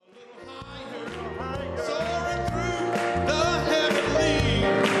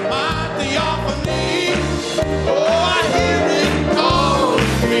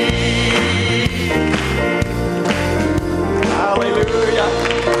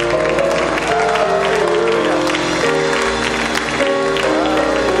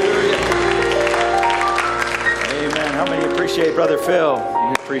Brother Phil.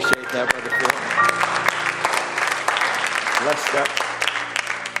 We appreciate that, Brother Phil. Bless God.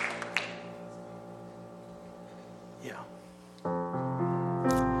 Yeah.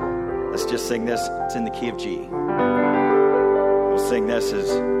 Let's just sing this. It's in the key of G. We'll sing this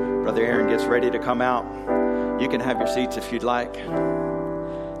as Brother Aaron gets ready to come out. You can have your seats if you'd like.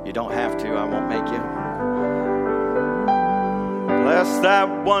 You don't have to. I won't make you. Bless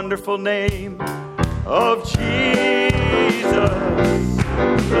that wonderful name of Jesus.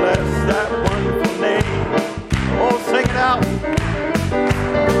 Bless that wonderful name. Oh, sing it out.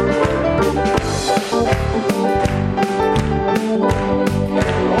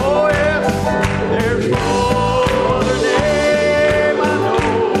 Oh, yes. There's no other name I know.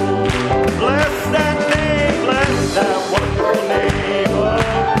 Bless that name. Bless that wonderful name of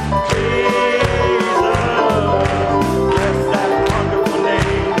Jesus. Bless that wonderful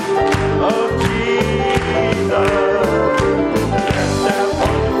name of Jesus.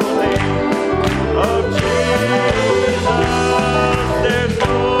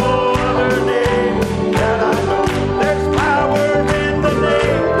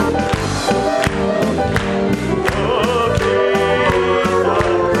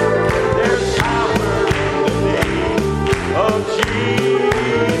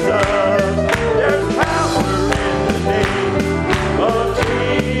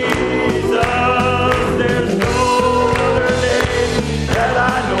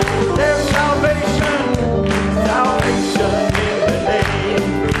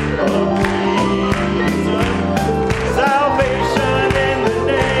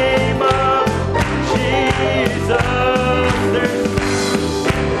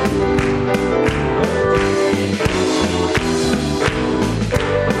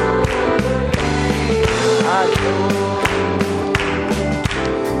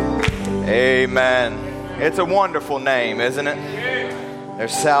 Amen. It's a wonderful name, isn't it?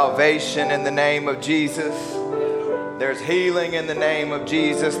 There's salvation in the name of Jesus. There's healing in the name of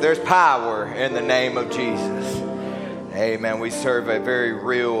Jesus. There's power in the name of Jesus. Amen. We serve a very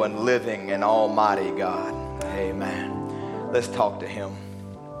real and living and almighty God. Amen. Let's talk to him.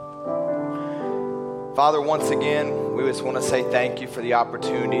 Father, once again, we just want to say thank you for the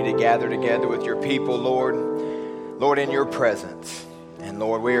opportunity to gather together with your people, Lord. Lord, in your presence. And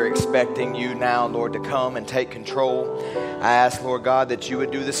Lord, we are expecting you now, Lord, to come and take control. I ask, Lord God, that you would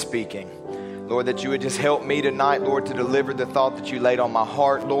do the speaking. Lord, that you would just help me tonight, Lord, to deliver the thought that you laid on my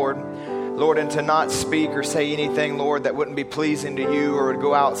heart, Lord. Lord, and to not speak or say anything, Lord, that wouldn't be pleasing to you or would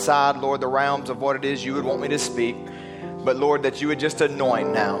go outside, Lord, the realms of what it is you would want me to speak. But Lord, that you would just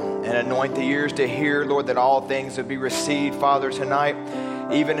anoint now and anoint the ears to hear, Lord, that all things would be received, Father, tonight,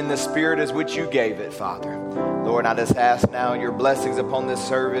 even in the spirit as which you gave it, Father. Lord, I just ask now your blessings upon this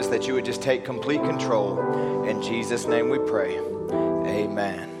service, that you would just take complete control. In Jesus' name we pray.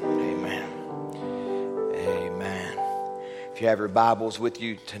 Amen. Amen. Amen. If you have your Bibles with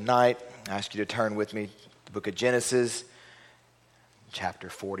you tonight, I ask you to turn with me to the book of Genesis, chapter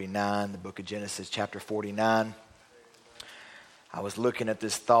 49. The book of Genesis, chapter 49. I was looking at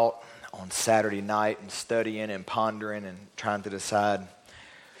this thought on Saturday night and studying and pondering and trying to decide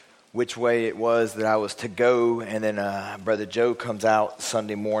which way it was that I was to go. And then Brother Joe comes out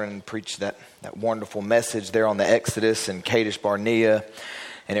Sunday morning and preached that wonderful message there on the Exodus and Kadesh Barnea.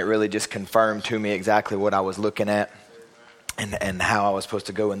 And it really just confirmed to me exactly what I was looking at and how I was supposed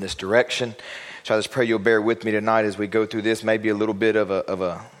to go in this direction. So I just pray you'll bear with me tonight as we go through this. Maybe a little bit of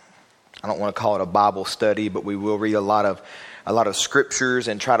a I don't want to call it a Bible study, but we will read a lot of scriptures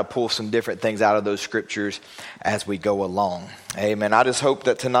and try to pull some different things out of those scriptures as we go along. Amen. I just hope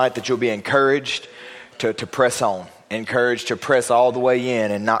that tonight that you'll be encouraged to press on, encouraged to press all the way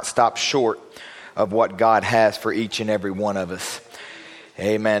in and not stop short of what God has for each and every one of us.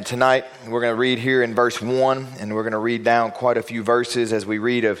 Amen. Tonight we're going to read here in verse 1, and we're going to read down quite a few verses as we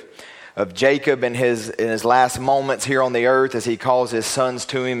read of Jacob in his last moments here on the earth, as he calls his sons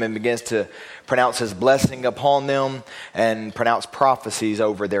to him and begins to pronounce his blessing upon them and pronounce prophecies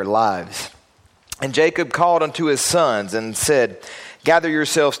over their lives. And Jacob called unto his sons and said, Gather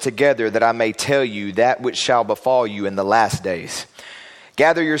yourselves together, that I may tell you that which shall befall you in the last days.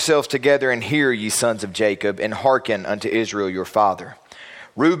 Gather yourselves together and hear, ye sons of Jacob, and hearken unto Israel your father.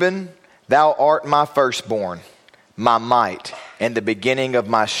 Reuben, thou art my firstborn, my might, and the beginning of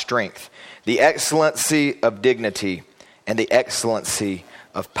my strength, the excellency of dignity, and the excellency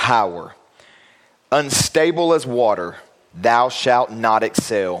of power. unstable as water, thou shalt not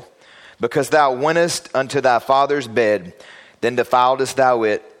excel. Because thou wentest unto thy father's bed, then defiledest thou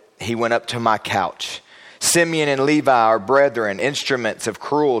it. He went up to my couch. Simeon and Levi are brethren, instruments of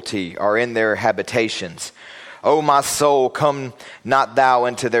cruelty are in their habitations. O my soul, come not thou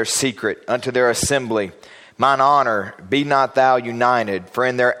into their secret, unto their assembly. Mine honor, be not thou united, for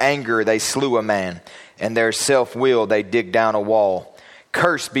in their anger they slew a man, and their self-will they dig down a wall.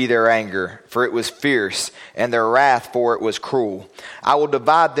 Cursed be their anger, for it was fierce, and their wrath, for it was cruel. I will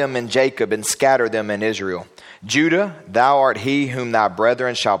divide them in Jacob and scatter them in Israel. Judah, thou art he whom thy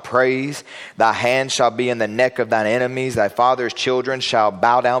brethren shall praise. Thy hand shall be in the neck of thine enemies. Thy father's children shall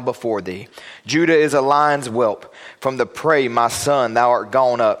bow down before thee. Judah is a lion's whelp. From the prey, my son, thou art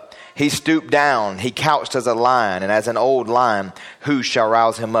gone up. He stooped down. He couched as a lion, and as an old lion, who shall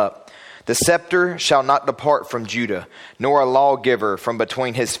rouse him up? The scepter shall not depart from Judah, nor a lawgiver from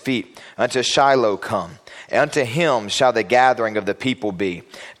between his feet, unto Shiloh come. Unto him shall the gathering of the people be,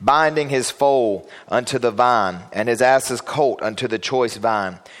 binding his foal unto the vine, and his ass's colt unto the choice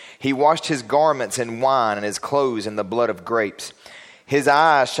vine. He washed his garments in wine, and his clothes in the blood of grapes. His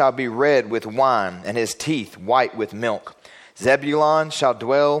eyes shall be red with wine, and his teeth white with milk. Zebulun shall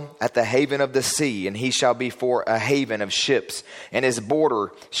dwell at the haven of the sea, and he shall be for a haven of ships, and his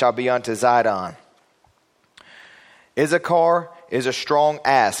border shall be unto Zidon. Issachar is a strong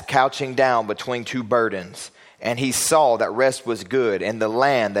ass couching down between two burdens. And he saw that rest was good, and the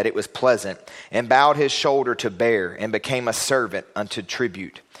land that it was pleasant, and bowed his shoulder to bear, and became a servant unto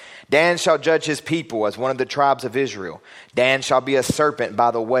tribute. Dan shall judge his people as one of the tribes of Israel. Dan shall be a serpent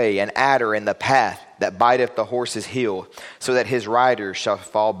by the way, an adder in the path that biteth the horse's heel, so that his rider shall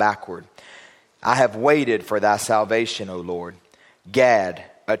fall backward. I have waited for thy salvation, O Lord. Gad,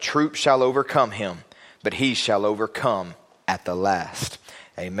 a troop shall overcome him, but he shall overcome at the last.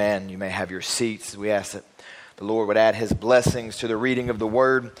 Amen. You may have your seats. We ask that the Lord would add his blessings to the reading of the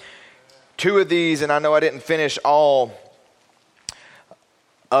word. Two of these, and I know I didn't finish all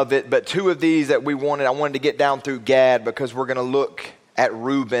of it, but two of these that I wanted to get down through Gad, because we're going to look at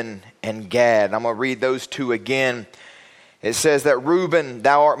Reuben and Gad. I'm going to read those two again. It says that Reuben,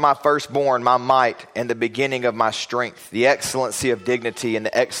 thou art my firstborn, my might, and the beginning of my strength, the excellency of dignity and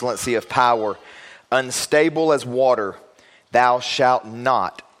the excellency of power. Unstable as water, thou shalt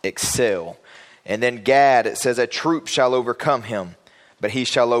not excel. And then Gad, it says, a troop shall overcome him, but he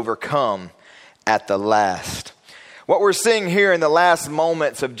shall overcome at the last. What we're seeing here in the last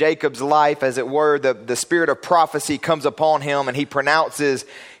moments of Jacob's life, as it were, the spirit of prophecy comes upon him, and he pronounces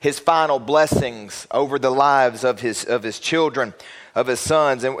his final blessings over the lives of his children, of his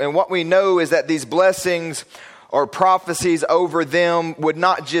sons. And what we know is that these blessings or prophecies over them would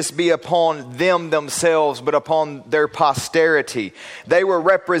not just be upon them themselves, but upon their posterity. They were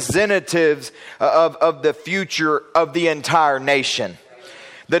representatives of the future of the entire nation.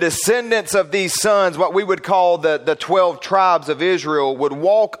 The descendants of these sons, what we would call the 12 tribes of Israel, would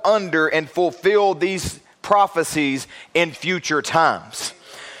walk under and fulfill these prophecies in future times.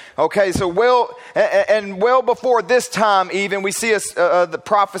 Okay, so well before this time even, we see the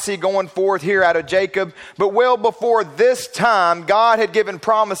prophecy going forth here out of Jacob. But well before this time, God had given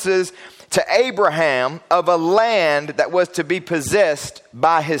promises to Abraham of a land that was to be possessed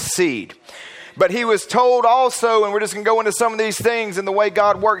by his seed. But he was told also, and we're just going to go into some of these things and the way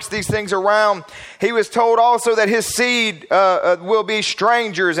God works these things around. He was told also that his seed will be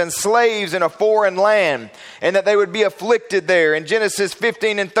strangers and slaves in a foreign land, and that they would be afflicted there. In Genesis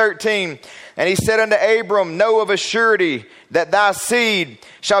 15 and 13, and he said unto Abram, know of a surety that thy seed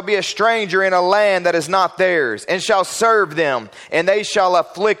shall be a stranger in a land that is not theirs, and shall serve them, and they shall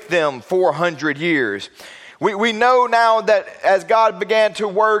afflict them 400 years. We know now that as God began to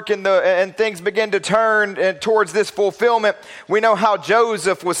work and things began to turn towards this fulfillment, we know how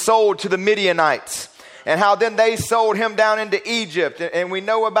Joseph was sold to the Midianites, and how then they sold him down into Egypt. And we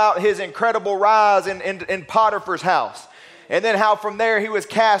know about his incredible rise in Potiphar's house. And then how from there he was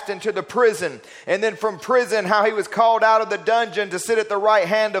cast into the prison. And then from prison, how he was called out of the dungeon to sit at the right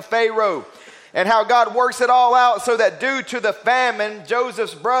hand of Pharaoh. And how God works it all out so that due to the famine,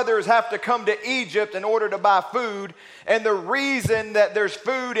 Joseph's brothers have to come to Egypt in order to buy food. And the reason that there's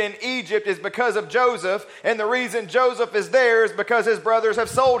food in Egypt is because of Joseph. And the reason Joseph is there is because his brothers have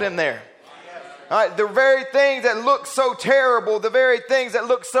sold him there. All right, the very things that look so terrible, the very things that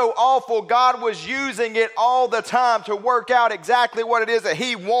look so awful, God was using it all the time to work out exactly what it is that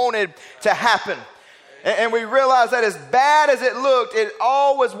he wanted to happen. And we realize that as bad as it looked, it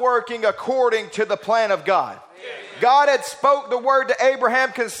all was working according to the plan of God. God had spoke the word to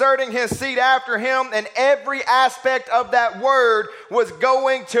Abraham concerning his seed after him, and every aspect of that word was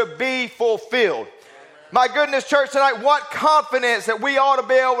going to be fulfilled. My goodness, church, tonight, what confidence that we ought to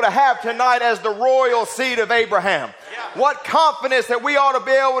be able to have tonight as the royal seed of Abraham. What confidence that we ought to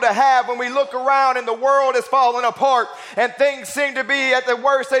be able to have when we look around and the world is falling apart and things seem to be at the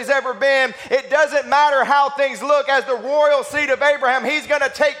worst they've ever been. It doesn't matter how things look. As the royal seed of Abraham, he's going to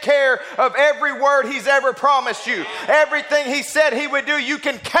take care of every word he's ever promised you. Everything he said he would do, you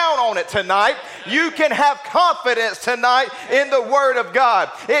can count on it tonight. You can have confidence tonight in the word of God.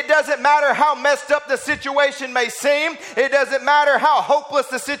 It doesn't matter how messed up the situation may seem. It doesn't matter how hopeless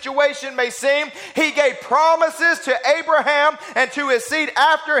the situation may seem. He gave promises to Abraham and to his seed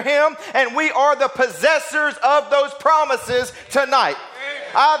after him, and we are the possessors of those promises tonight.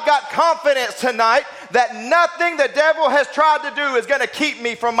 I've got confidence tonight that nothing the devil has tried to do is going to keep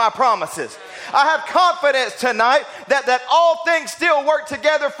me from my promises. I have confidence tonight that all things still work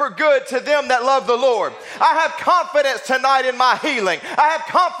together for good to them that love the Lord. I have confidence tonight in my healing. I have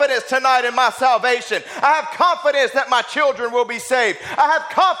confidence tonight in my salvation. I have confidence that my children will be saved. I have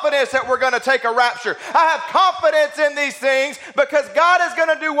confidence that we're going to take a rapture. I have confidence in these things because God is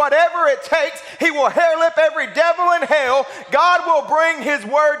going to do whatever it takes. He will hair-lip every devil in hell. God will bring his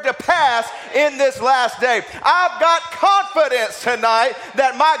word to pass in this last day. I've got confidence tonight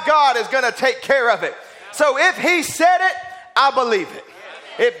that my God is going to take care of it. So if he said it, I believe it.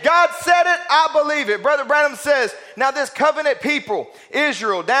 If God said it, I believe it. Brother Branham says, now this covenant people,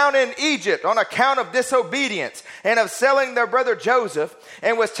 Israel, down in Egypt on account of disobedience and of selling their brother Joseph,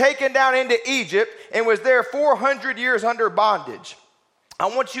 and was taken down into Egypt and was there 400 years under bondage.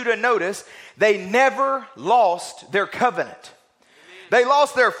 I want you to notice they never lost their covenant. They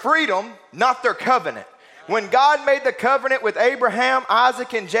lost their freedom, not their covenant. When God made the covenant with Abraham,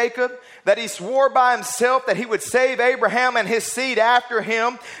 Isaac, and Jacob, that he swore by himself that he would save Abraham and his seed after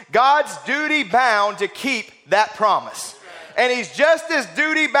him, God's duty bound to keep that promise. And he's just as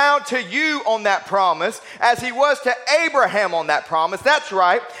duty bound to you on that promise as he was to Abraham on that promise. That's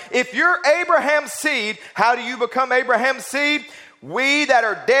right. If you're Abraham's seed, how do you become Abraham's seed? We that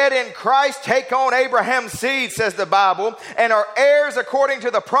are dead in Christ take on Abraham's seed, says the Bible, and are heirs according to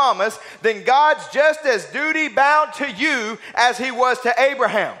the promise. Then God's just as duty bound to you as he was to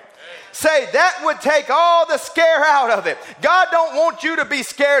Abraham. Say, that would take all the scare out of it. God don't want you to be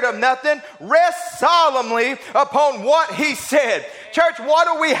scared of nothing. Rest solemnly upon what he said. Church, what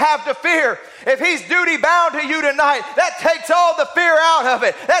do we have to fear? If he's duty bound to you tonight, that takes all the fear out of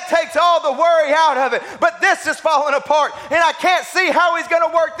it. That takes all the worry out of it. But this is falling apart, and I can't see how he's going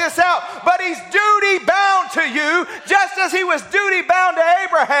to work this out. But he's duty bound to you, just as he was duty bound to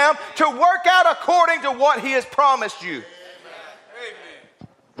Abraham to work out according to what he has promised you.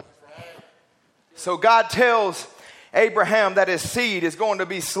 So God tells Abraham that his seed is going to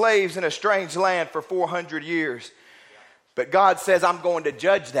be slaves in a strange land for 400 years. But God says, I'm going to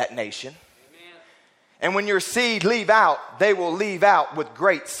judge that nation. Amen. And when your seed leave out, they will leave out with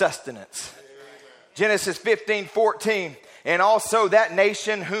great sustenance. Amen. Genesis 15:14. And also that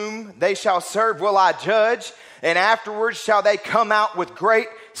nation whom they shall serve will I judge, and afterwards shall they come out with great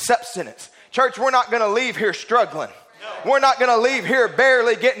substance. Church, we're not going to leave here struggling. We're not going to leave here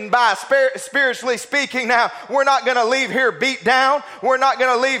barely getting by, spiritually speaking. Now, we're not going to leave here beat down. We're not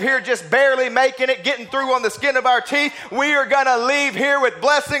going to leave here just barely making it, getting through on the skin of our teeth. We are going to leave here with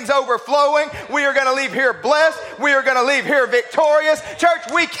blessings overflowing. We are going to leave here blessed. We are going to leave here victorious. Church,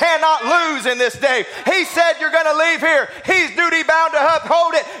 we cannot lose in this day. He said you're going to leave here. He's duty bound to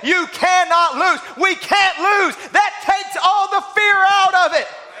uphold it. You cannot lose. We can't lose. That takes all the fear out of it.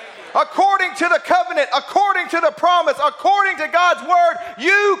 According to the covenant, according to the promise, according to God's word,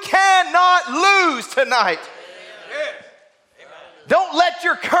 you cannot lose tonight. Amen. Don't let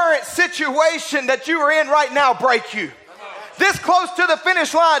your current situation that you are in right now break you. This close to the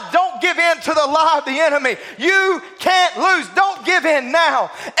finish line, don't give in to the lie of the enemy. You can't lose. Don't give in now.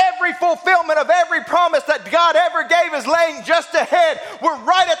 Every fulfillment of every promise that God ever gave is laying just ahead. We're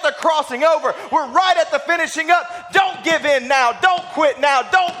right at the crossing over. We're right at the finishing up. Don't give in now. Don't quit now.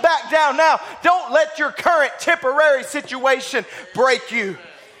 Don't back down now. Don't let your current temporary situation break you.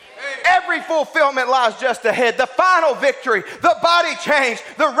 Every fulfillment lies just ahead. The final victory, the body change,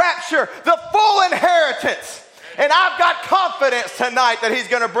 the rapture, the full inheritance. And I've got confidence tonight that he's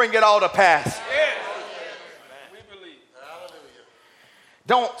going to bring it all to pass. Yes. We believe.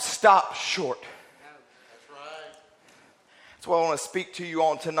 Don't stop short. That's right. That's what I want to speak to you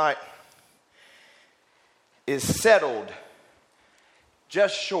on tonight. Is settled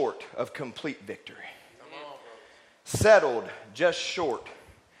just short of complete victory. Settled just short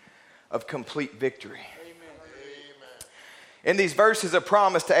of complete victory. Amen. In these verses of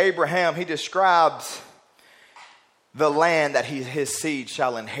promise to Abraham, he describes the land that his seed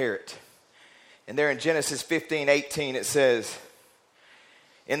shall inherit. And there in Genesis 15:18 it says,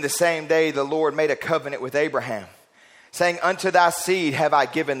 "In the same day the Lord made a covenant with Abraham, saying, Unto thy seed have I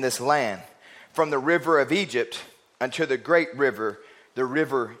given this land, from the river of Egypt unto the great river, the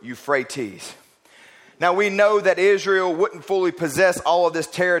river Euphrates." Now we know that Israel wouldn't fully possess all of this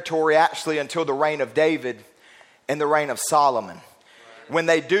territory actually until the reign of David and the reign of Solomon. When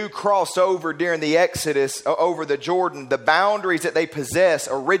they do cross over during the Exodus over the Jordan, the boundaries that they possess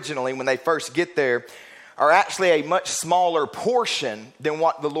originally when they first get there are actually a much smaller portion than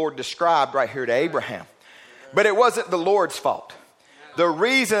what the Lord described right here to Abraham. But it wasn't the Lord's fault. The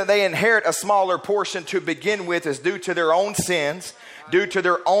reason that they inherit a smaller portion to begin with is due to their own sins, due to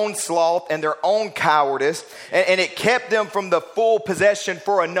their own sloth and their own cowardice. And it kept them from the full possession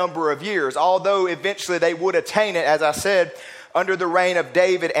for a number of years, although eventually they would attain it, as I said, under the reign of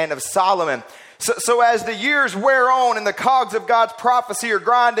David and of Solomon. So as the years wear on and the cogs of God's prophecy are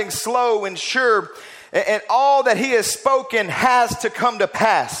grinding slow and sure, and all that he has spoken has to come to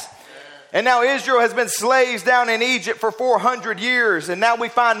pass. And now Israel has been slaves down in Egypt for 400 years. And now we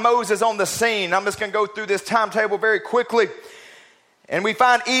find Moses on the scene. I'm just going to go through this timetable very quickly. And we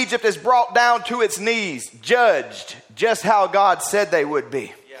find Egypt is brought down to its knees, judged just how God said they would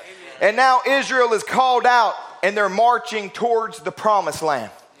be. Yeah. And now Israel is called out and they're marching towards the promised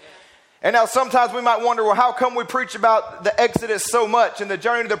land. Yeah. And now sometimes we might wonder, well, how come we preach about the Exodus so much and the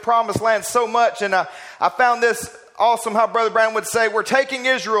journey to the promised land so much? And I found this awesome how Brother Brown would say, we're taking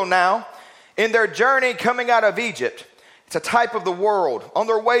Israel now in their journey coming out of Egypt. It's a type of the world on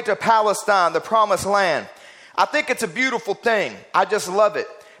their way to Palestine, the promised land. I think it's a beautiful thing. I just love it.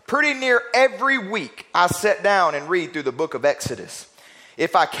 Pretty near every week I sit down and read through the book of Exodus,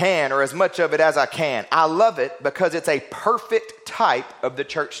 if I can, or as much of it as I can. I love it because it's a perfect type of the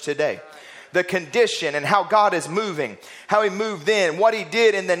church today. The condition and how God is moving, how he moved then, what he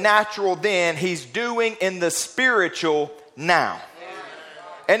did in the natural then, he's doing in the spiritual now.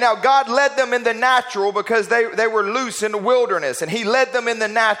 And now God led them in the natural because they were loose in the wilderness, and he led them in the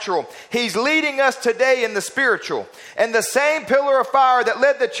natural. He's leading us today in the spiritual. And the same pillar of fire that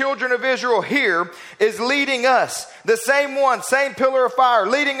led the children of Israel here is leading us. The same one, same pillar of fire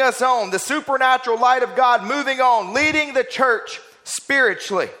leading us on. The supernatural light of God moving on, leading the church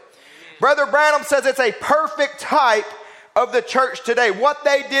spiritually. Brother Branham says it's a perfect type of the church today. What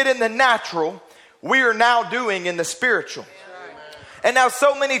they did in the natural, we are now doing in the spiritual. And now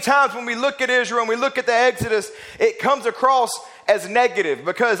so many times when we look at Israel and we look at the Exodus, it comes across as negative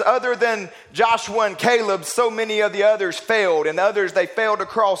because other than Joshua and Caleb, so many of the others failed, and others, they failed to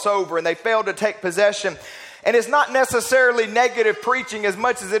cross over and they failed to take possession. And it's not necessarily negative preaching as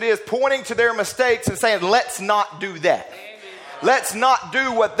much as it is pointing to their mistakes and saying, let's not do that. Let's not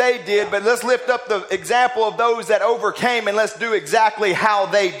do what they did, but let's lift up the example of those that overcame and let's do exactly how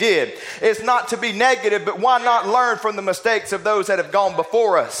they did. It's not to be negative, but why not learn from the mistakes of those that have gone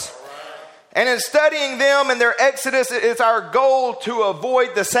before us? And in studying them and their exodus, it's our goal to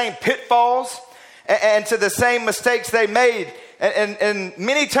avoid the same pitfalls and to the same mistakes they made. And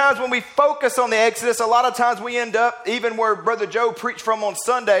many times when we focus on the Exodus, a lot of times we end up, even where Brother Joe preached from on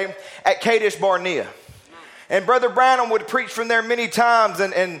Sunday, at Kadesh Barnea. And Brother Branham would preach from there many times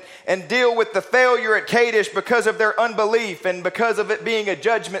and deal with the failure at Kadesh because of their unbelief and because of it being a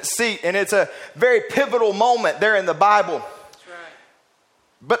judgment seat. And it's a very pivotal moment there in the Bible. That's right.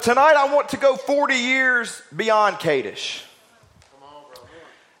 But tonight I want to go 40 years beyond Kadesh. Come on, bro.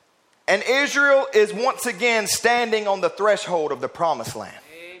 And Israel is once again standing on the threshold of the promised land.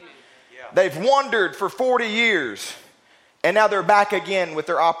 Amen. Yeah. They've wandered for 40 years and now they're back again with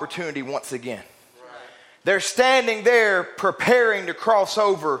their opportunity once again. They're standing there preparing to cross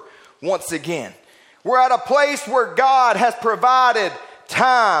over once again. We're at a place where God has provided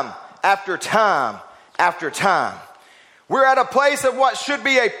time after time after time. We're at a place of what should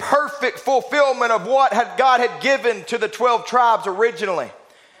be a perfect fulfillment of what God had given to the 12 tribes originally.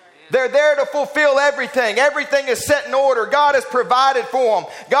 They're there to fulfill everything. Everything is set in order. God has provided for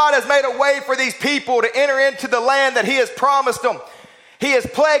them. God has made a way for these people to enter into the land that he has promised them. He has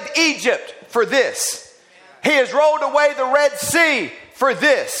plagued Egypt for this. He has rolled away the Red Sea for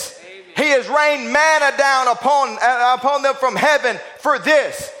this. He has rained manna down upon them from heaven for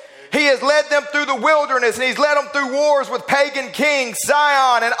this. He has led them through the wilderness and he's led them through wars with pagan kings,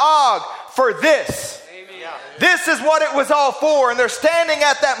 Sihon and Og, for this. Amen. This is what it was all for. And they're standing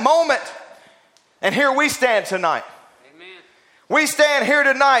at that moment. And here we stand tonight. Amen. We stand here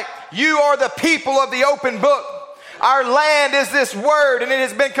tonight. You are the people of the open book. Our land is this word, and it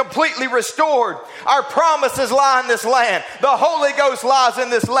has been completely restored. Our promises lie in this land. The Holy Ghost lies in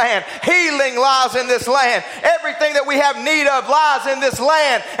this land. Healing lies in this land. Everything that we have need of lies in this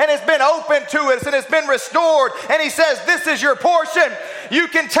land, and it's been opened to us, and it's been restored. And he says, this is your portion. You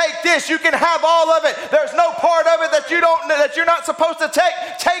can take this. You can have all of it. There's no part of it that you're not supposed to take.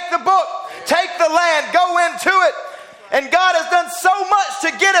 Take the book. Take the land. Go into it. And God has done so much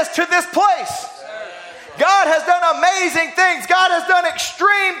to get us to this place. God has done amazing things. God has done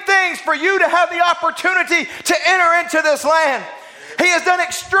extreme things for you to have the opportunity to enter into this land. He has done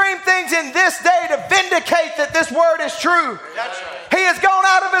extreme things in this day to vindicate that this word is true. That's right. He has gone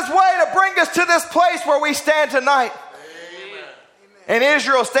out of his way to bring us to this place where we stand tonight. Amen. And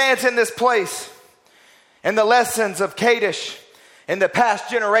Israel stands in this place. And the lessons of Kadesh in the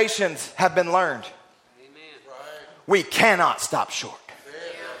past generations have been learned. We cannot stop short.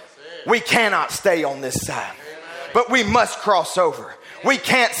 We cannot stay on this side. But we must cross over. We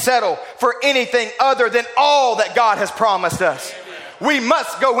can't settle for anything other than all that God has promised us. We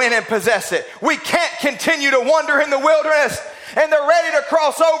must go in and possess it. We can't continue to wander in the wilderness and they're ready to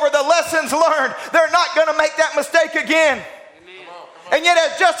cross over. The lessons learned, they're not going to make that mistake again. And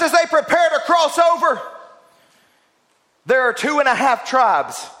yet, just as they prepare to cross over, there are 2.5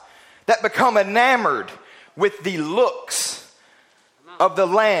 tribes that become enamored with the looks of the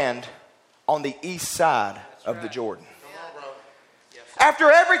land on the east side of the Jordan.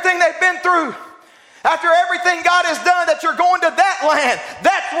 After everything they've been through, after everything God has done, that you're going to that land,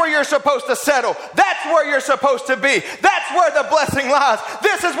 that's where you're supposed to settle. That's where you're supposed to be. That's where the blessing lies.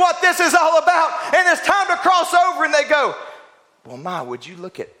 This is what this is all about. And it's time to cross over, and they go, well, Ma, would you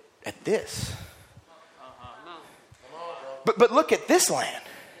look at this? But look at this land.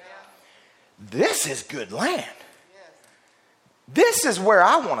 This is good land. This is where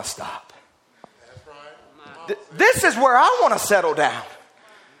I want to stop. This is where I want to settle down.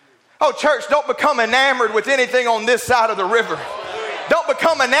 Oh, church, don't become enamored with anything on this side of the river. Don't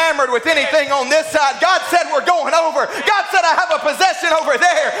become enamored with anything on this side. God said we're going over. God said I have a possession over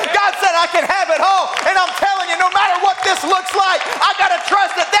there. God said I can have it all. And I'm telling you, no matter what this looks like, I got to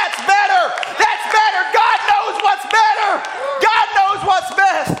trust that that's better. That's better. God knows what's better. God knows what's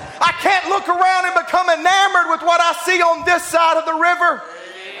best. I can't look around and become enamored with what I see on this side of the river.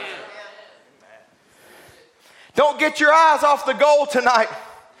 Don't get your eyes off the goal tonight.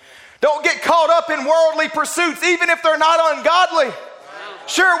 Don't get caught up in worldly pursuits, even if they're not ungodly.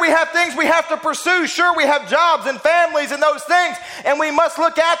 Sure, we have things we have to pursue. Sure, we have jobs and families and those things, and we must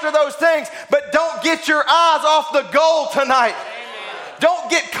look after those things. But don't get your eyes off the goal tonight. Don't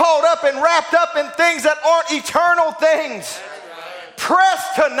get caught up and wrapped up in things that aren't eternal things.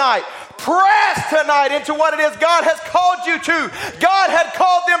 Press tonight. Press tonight into what it is God has called you to. God had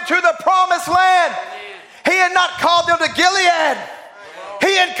called them to the promised land. He had not called them to Gilead.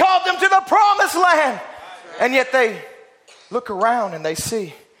 He had called them to the promised land. And yet they look around and they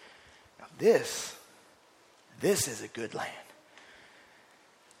see, this is a good land.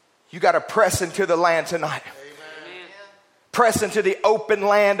 You got to press into the land tonight. Amen. Press into the open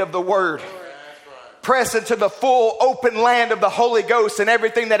land of the Word. Press into the full open land of the Holy Ghost and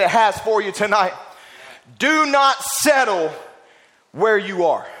everything that it has for you tonight. Do not settle where you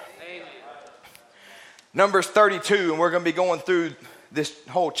are. Amen. Numbers 32, and we're going to be going through this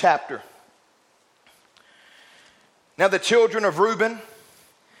whole chapter. Now the children of Reuben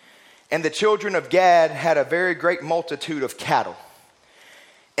and the children of Gad had a very great multitude of cattle.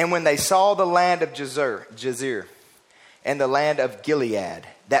 And when they saw the land of Jazer and the land of Gilead,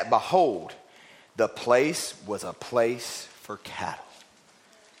 that behold, the place was a place for cattle.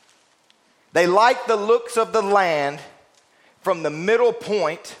 They liked the looks of the land from the middle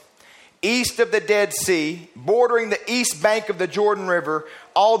point, east of the Dead Sea, bordering the east bank of the Jordan River,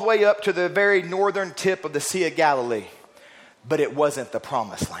 all the way up to the very northern tip of the Sea of Galilee. But it wasn't the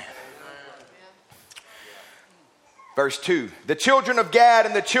promised land. Verse 2, the children of Gad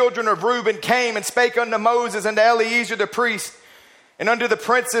and the children of Reuben came and spake unto Moses and to Eleazar the priest and unto the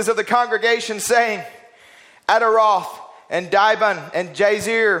princes of the congregation, saying, Adaroth and Dibon and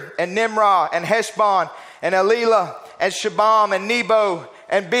Jazer and Nimrah and Heshbon and Elilah and Shabam and Nebo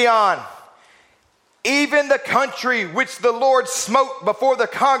and Beon, even the country which the Lord smote before the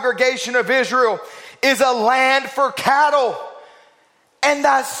congregation of Israel, is a land for cattle, and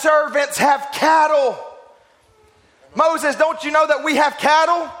thy servants have cattle. Moses, don't you know that we have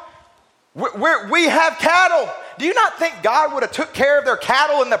cattle? We have cattle. Do you not think God would have took care of their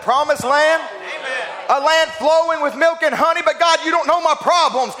cattle in the promised land? Amen. A land flowing with milk and honey. But God, you don't know my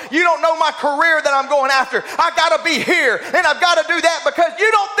problems. You don't know my career that I'm going after. I got to be here and I've got to do that, because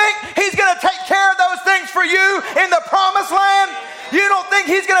you don't think he's going to take care of those things for for you in the promised land? You don't think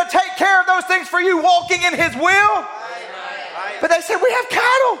he's going to take care of those things for you walking in his will? But they said, we have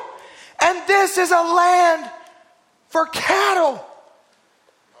cattle. And this is a land for cattle.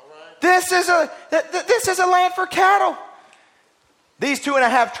 This is a land for cattle. These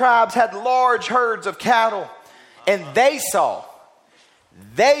 2.5 tribes had large herds of cattle. And they saw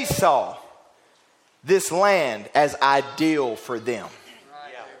this land as ideal for them.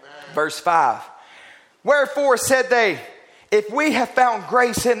 Verse 5. Wherefore said they, if we have found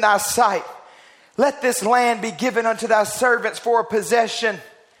grace in thy sight, let this land be given unto thy servants for a possession,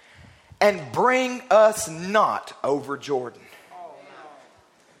 and bring us not over Jordan.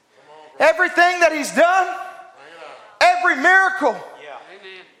 Everything that he's done, every miracle,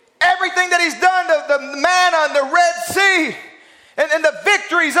 everything that he's done, the manna and the Red Sea, and the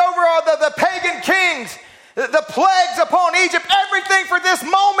victories over all the pagan kings, the plagues upon Egypt, everything for this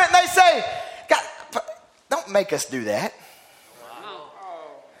moment. And they say, God, don't make us do that.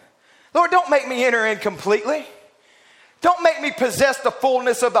 Lord, don't make me enter in completely. Don't make me possess the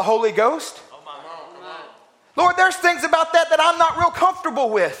fullness of the Holy Ghost. Lord, there's things about that I'm not real comfortable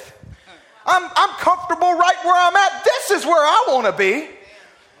with. I'm comfortable right where I'm at. This is where I want to be.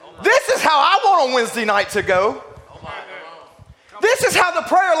 This is how I want on Wednesday night to go. This is how the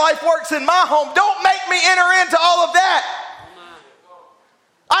prayer life works in my home. Don't make me enter into all of that.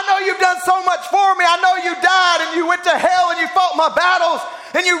 I know you've done so much for me. I know you died and you went to hell and you fought my battles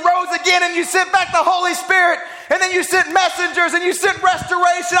and you rose again and you sent back the Holy Spirit and then you sent messengers and you sent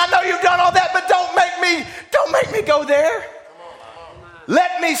restoration. I know you've done all that, but don't make me go there.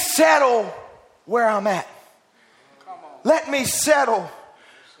 Let me settle where I'm at. Let me settle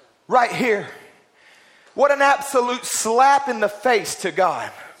right here. What an absolute slap in the face to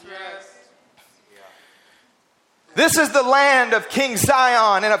God. This is the land of King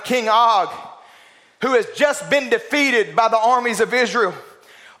Sihon and of King Og, who has just been defeated by the armies of Israel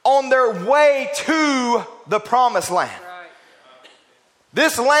on their way to the promised land.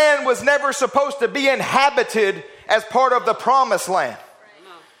 This land was never supposed to be inhabited as part of the promised land.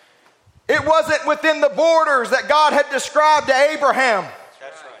 It wasn't within the borders that God had described to Abraham.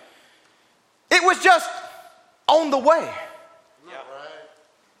 That's right. It was just on the way. Yeah.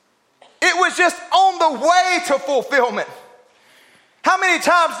 It was just on the way to fulfillment. How many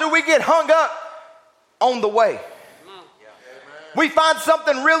times do we get hung up on the way? We find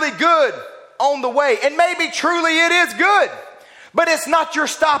something really good on the way. And maybe truly it is good, but it's not your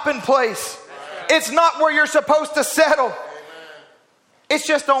stopping place. It's not where you're supposed to settle. It's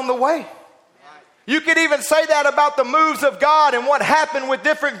just on the way. You could even say that about the moves of God and what happened with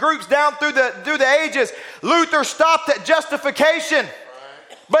different groups down through the ages. Luther stopped at justification,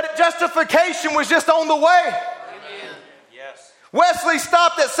 but justification was just on the way. Amen. Yes. Wesley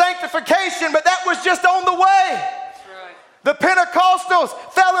stopped at sanctification, but that was just on the way. Right. The Pentecostals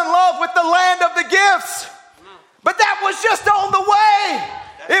fell in love with the land of the gifts, but that was just on the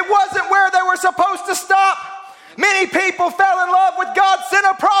way. It wasn't where they were supposed to stop. Many people fell in love with God sent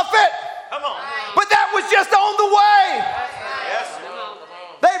a prophet. Come on. But that was just on the way. Yes.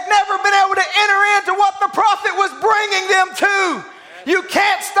 They've never been able to enter into what the prophet was bringing them to. You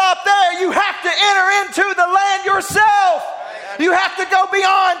can't stop there. You have to enter into the land yourself. You have to go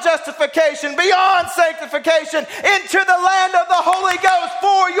beyond justification, beyond sanctification, into the land of the Holy Ghost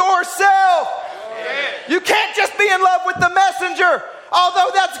for yourself. You can't just be in love with the messenger,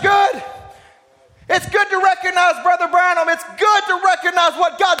 although that's good. It's good to recognize Brother Branham. It's good to recognize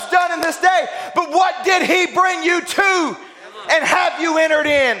what God's done in this day. But what did he bring you to and have you entered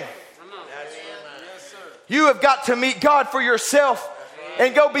in? You have got to meet God for yourself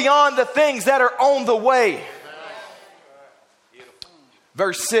and go beyond the things that are on the way.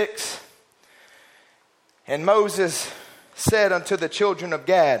 Verse 6. And Moses said unto the children of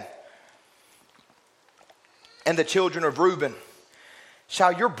Gad and the children of Reuben,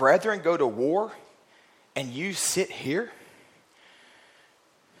 shall your brethren go to war, and you sit here?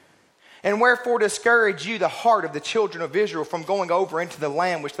 And wherefore discourage you the heart of the children of Israel from going over into the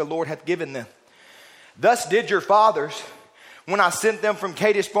land which the Lord hath given them? Thus did your fathers when I sent them from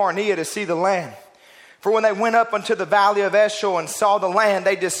Kadesh Barnea to see the land. For when they went up unto the valley of Eshcol and saw the land,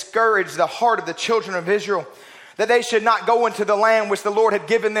 they discouraged the heart of the children of Israel, that they should not go into the land which the Lord had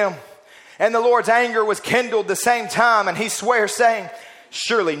given them. And the Lord's anger was kindled the same time, and he sware, saying,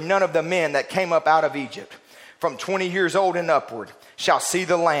 surely none of the men that came up out of Egypt from 20 years old and upward shall see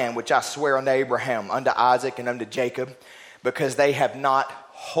the land which I swear unto Abraham, unto Isaac, and unto Jacob, because they have not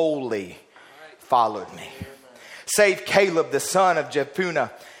wholly followed me. Save Caleb the son of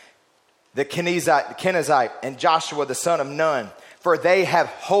Jephunneh, the Kenizzite, and Joshua the son of Nun, for they have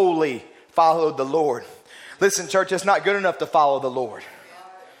wholly followed the Lord. Listen, church, it's not good enough to follow the Lord.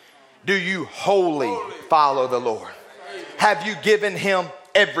 Do you wholly follow the Lord? Have you given him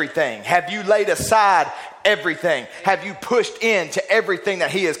everything? Have you laid aside everything? Have you pushed into everything that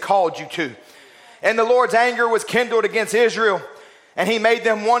he has called you to? And the Lord's anger was kindled against Israel, and he made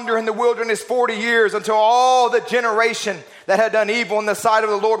them wander in the wilderness 40 years until all the generation that had done evil in the sight of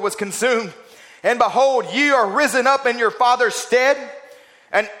the Lord was consumed. And behold, ye are risen up in your father's stead,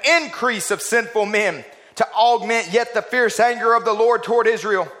 an increase of sinful men, to augment yet the fierce anger of the Lord toward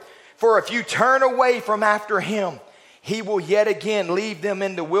Israel. For if you turn away from after him, he will yet again leave them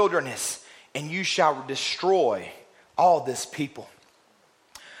in the wilderness, and you shall destroy all this people.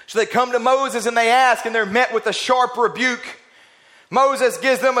 So they come to Moses and they ask, and they're met with a sharp rebuke. Moses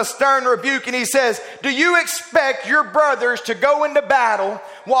gives them a stern rebuke, and he says, do you expect your brothers to go into battle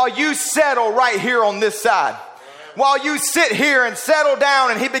while you settle right here on this side? While you sit here and settle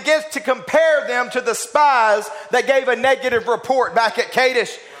down. And he begins to compare them to the spies that gave a negative report back at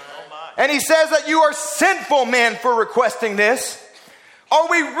Kadesh. And he says that you are sinful men for requesting this. Are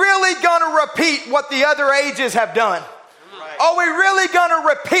we really going to repeat what the other ages have done? Are we really going to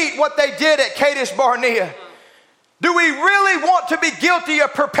repeat what they did at Kadesh Barnea? Do we really want to be guilty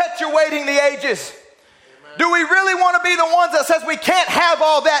of perpetuating the ages? Do we really want to be the ones that says we can't have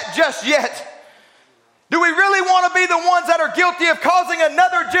all that just yet? Do we really want to be the ones that are guilty of causing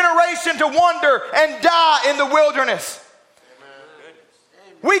another generation to wander and die in the wilderness?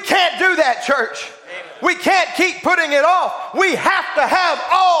 We can't do that, church. We can't keep putting it off. We have to have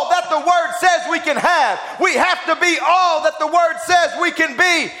all that the Word says we can have. We have to be all that the Word says we can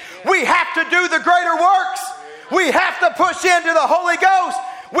be. We have to do the greater works. We have to push into the Holy Ghost.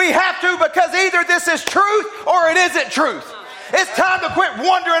 We have to, because either this is truth or it isn't truth. It's time to quit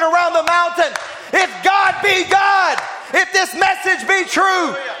wandering around the mountain. If God be God, if this message be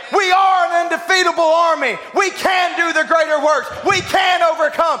true, we are an undefeatable army. We can do the greater works. We can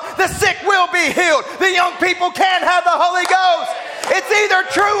overcome. The sick will be healed. The young people can have the Holy Ghost. It's either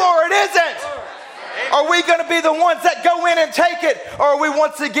true or it isn't. Are we going to be the ones that go in and take it? Or are we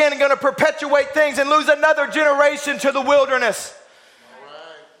once again going to perpetuate things and lose another generation to the wilderness?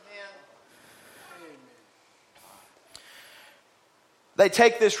 They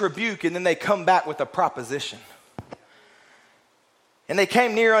take this rebuke and then they come back with a proposition. And they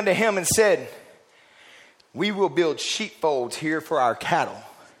came near unto him and said, we will build sheepfolds here for our cattle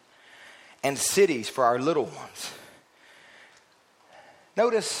and cities for our little ones.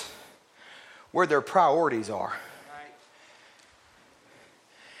 Notice where their priorities are.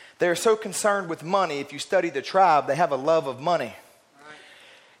 They're so concerned with money. If you study the tribe, they have a love of money.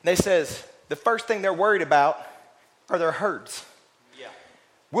 And they says the first thing they're worried about are their herds. Yeah.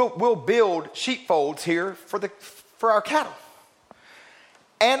 We'll build sheepfolds here for our cattle.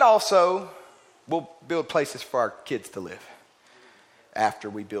 And also, we'll build places for our kids to live after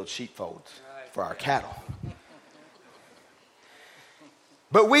we build sheepfolds for our cattle.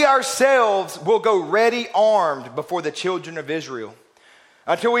 But we ourselves will go ready armed before the children of Israel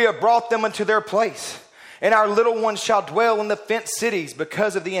until we have brought them unto their place. And our little ones shall dwell in the fenced cities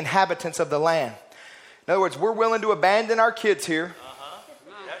because of the inhabitants of the land. In other words, we're willing to abandon our kids here.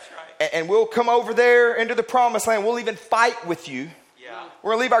 That's right. And we'll come over there into the promised land. We'll even fight with you. Yeah.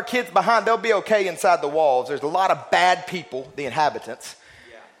 We're going to leave our kids behind. They'll be okay inside the walls. There's a lot of bad people, the inhabitants.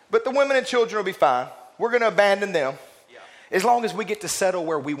 Yeah. But the women and children will be fine. We're going to abandon them. As long as we get to settle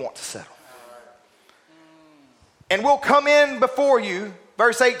where we want to settle. And we'll come in before you,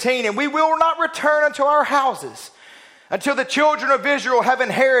 verse 18, and we will not return unto our houses until the children of Israel have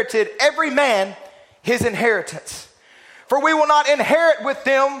inherited every man his inheritance. For we will not inherit with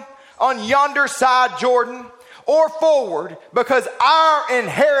them on yonder side Jordan or forward, because our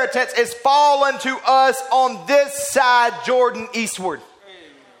inheritance is fallen to us on this side Jordan eastward.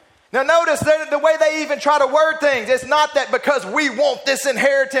 Now notice the way they even try to word things. It's not that because we want this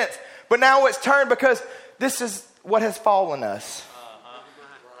inheritance, but now it's turned because this is what has fallen us.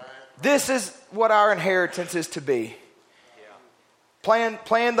 This is what our inheritance is to be. Playing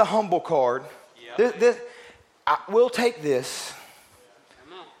the humble card. We'll take this.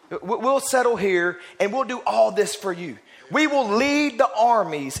 We'll settle here and we'll do all this for you. We will lead the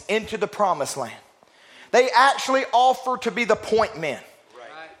armies into the promised land. They actually offer to be the point men.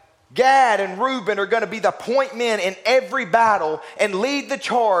 Gad and Reuben are going to be the point men in every battle and lead the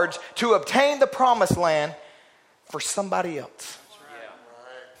charge to obtain the promised land for somebody else.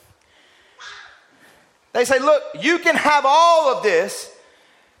 They say, look, you can have all of this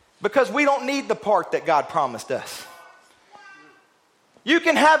because we don't need the part that God promised us. You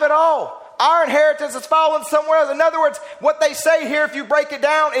can have it all. Our inheritance has fallen somewhere else. In other words, what they say here, if you break it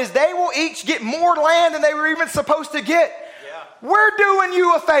down, is they will each get more land than they were even supposed to get. Yeah. We're doing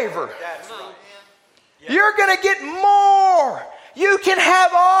you a favor. That's right. Yeah. You're going to get more. You can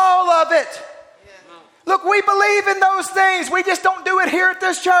have all of it. Yeah. Look, we believe in those things. We just don't do it here at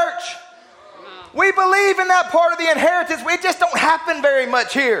this church. We believe in that part of the inheritance. It just don't happen very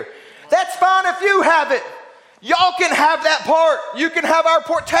much here. That's fine if you have it. Y'all can have that part. You can have our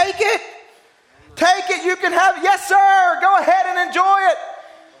part. Take it. Take it. You can have it. Yes, sir. Go ahead and enjoy it.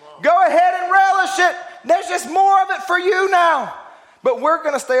 Go ahead and relish it. There's just more of it for you now. But we're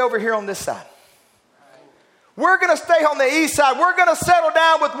going to stay over here on this side. We're going to stay on the east side. We're going to settle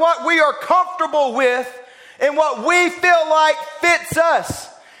down with what we are comfortable with and what we feel like fits us.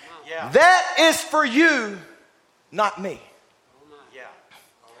 Yeah. That is for you, not me. Yeah.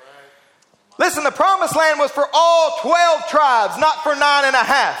 All right. Listen, the promised land was for all 12 tribes, not for 9.5.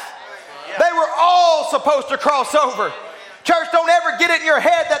 Yeah. They were all supposed to cross over. Church, don't ever get it in your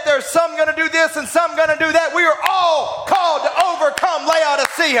head that there's some going to do this and some going to do that. We are all called to overcome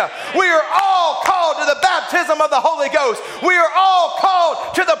Laodicea. We are all called to the baptism of the Holy Ghost. We are all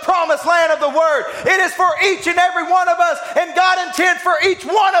called to the promised land of the Word. It is for each and every one of us, and God intends for each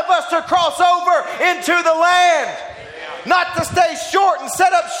one of us to cross over into the land, not to stay short and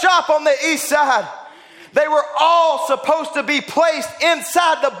set up shop on the east side. They were all supposed to be placed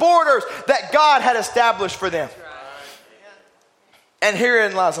inside the borders that God had established for them. And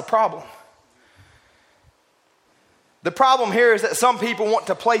herein lies a problem. The problem here is that some people want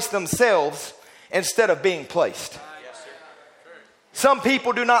to place themselves instead of being placed. Some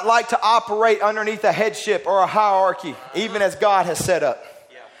people do not like to operate underneath a headship or a hierarchy, even as God has set up.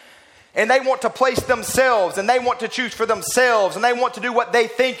 And they want to place themselves, and they want to choose for themselves, and they want to do what they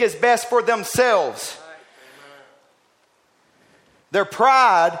think is best for themselves. Their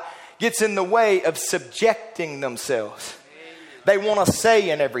pride gets in the way of subjecting themselves. They want a say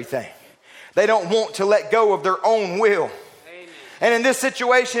in everything. They don't want to let go of their own will. Amen. And in this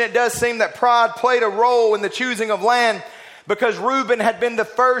situation, it does seem that pride played a role in the choosing of land, because Reuben had been the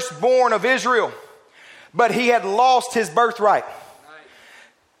firstborn of Israel, but he had lost his birthright. Right.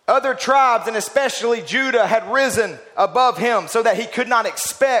 Other tribes, and especially Judah, had risen above him so that he could not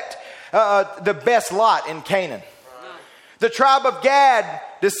expect the best lot in Canaan. Right. The tribe of Gad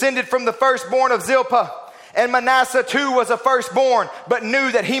descended from the firstborn of Zilpah. And Manasseh too was a firstborn, but knew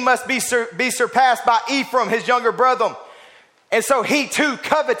that he must be surpassed by Ephraim, his younger brother. And so he too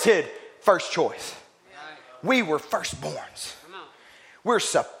coveted first choice. We were firstborns. We're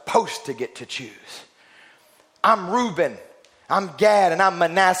supposed to get to choose. I'm Reuben, I'm Gad, and I'm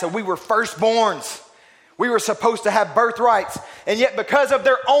Manasseh. We were firstborns. We were supposed to have birthrights. And yet because of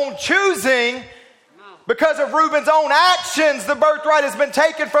their own choosing, because of Reuben's own actions, the birthright has been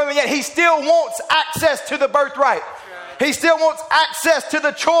taken from him, yet he still wants access to the birthright. He still wants access to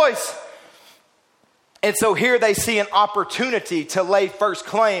the choice. And so here they see an opportunity to lay first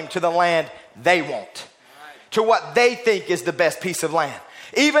claim to the land they want, to what they think is the best piece of land.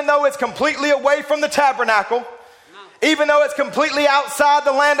 Even though it's completely away from the tabernacle, even though it's completely outside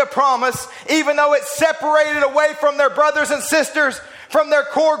the land of promise, even though it's separated away from their brothers and sisters, from their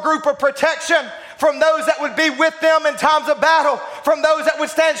core group of protection, from those that would be with them in times of battle, from those that would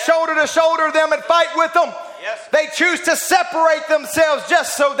stand shoulder to shoulder with them and fight with them. Yes. They choose to separate themselves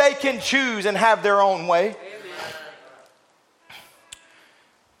just so they can choose and have their own way. Amen.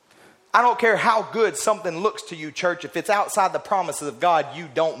 I don't care how good something looks to you, church. If it's outside the promises of God, you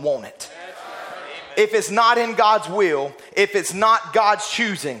don't want it. If it's not in God's will, if it's not God's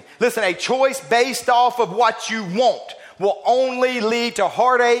choosing. Listen, a choice based off of what you want will only lead to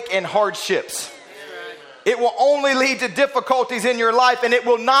heartache and hardships. It will only lead to difficulties in your life, and it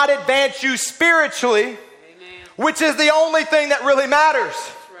will not advance you spiritually, Amen. Which is the only thing that really matters.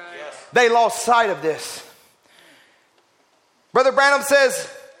 Right. Yes. They lost sight of this. Brother Branham says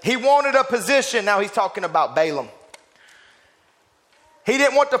he wanted a position. Now he's talking about Balaam. He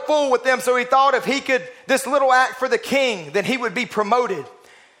didn't want to fool with them, so he thought if he could, this little act for the king, then he would be promoted.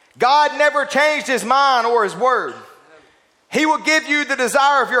 God never changed his mind or his word. He will give you the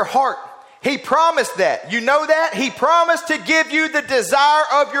desire of your heart. He promised that. You know that? He promised to give you the desire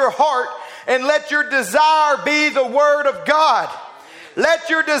of your heart, and let your desire be the word of God. Let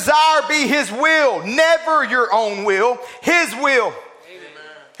your desire be his will, never your own will, his will. Amen.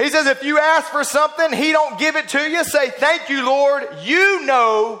 He says if you ask for something, he don't give it to you, say, thank you, Lord. You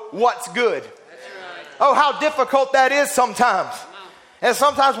know what's good. Right. Oh, how difficult that is sometimes. And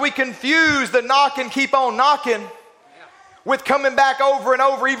sometimes we confuse the knock and keep on knocking with coming back over and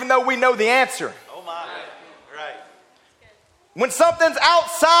over, even though we know the answer. Oh my. Right. When something's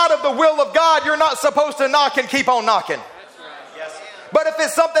outside of the will of God, you're not supposed to knock and keep on knocking. But if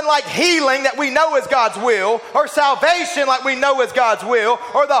it's something like healing that we know is God's will, or salvation like we know is God's will,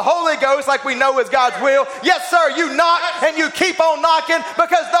 or the Holy Ghost like we know is God's will, yes, sir, you knock and you keep on knocking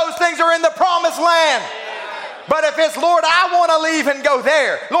because those things are in the promised land. But if it's, Lord, I want to leave and go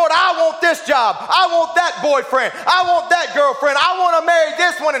there. Lord, I want this job. I want that boyfriend. I want that girlfriend. I want to marry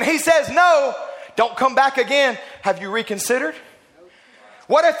this one. And he says, no, don't come back again. Have you reconsidered?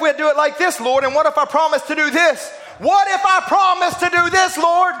 What if we do it like this, Lord? And what if I promise to do this? What if I promise to do this,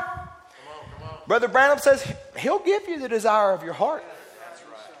 Lord? Come on. Brother Branham says he'll give you the desire of your heart. That's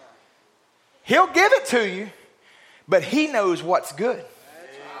right. He'll give it to you, but he knows what's good.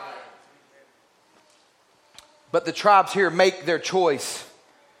 That's right. But the tribes here make their choice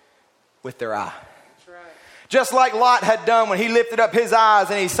with their eye. That's right. Just like Lot had done when he lifted up his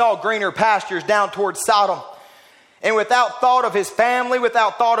eyes and he saw greener pastures down towards Sodom. And without thought of his family,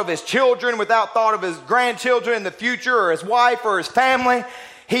 without thought of his children, without thought of his grandchildren in the future, or his wife or his family,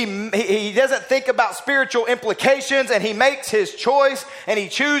 he doesn't think about spiritual implications, and he makes his choice and he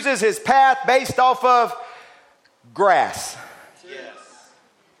chooses his path based off of grass. Yes.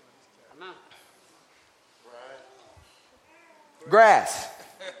 Grass.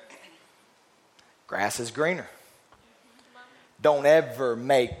 Grass is greener. Don't ever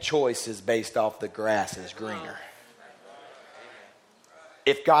make choices based off the grass is greener.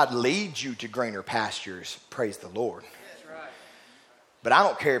 If God leads you to greener pastures, praise the Lord. But I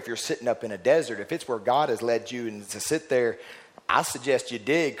don't care if you're sitting up in a desert. If it's where God has led you and to sit there, I suggest you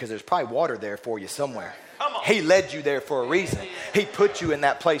dig, because there's probably water there for you somewhere. He led you there for a reason. He put you in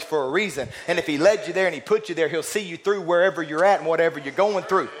that place for a reason. And if he led you there and he put you there, he'll see you through wherever you're at and whatever you're going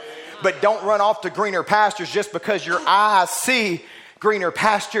through. But don't run off to greener pastures just because your eyes see greener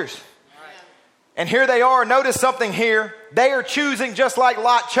pastures. And here they are. Notice something here. They are choosing just like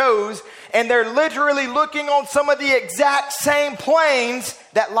Lot chose. And they're literally looking on some of the exact same plains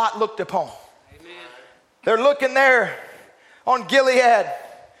that Lot looked upon. Amen. They're looking there on Gilead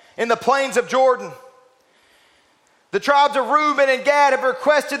in the plains of Jordan. The tribes of Reuben and Gad have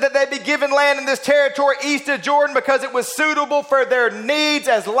requested that they be given land in this territory east of Jordan because it was suitable for their needs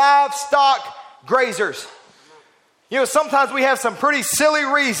as livestock grazers. You know, sometimes we have some pretty silly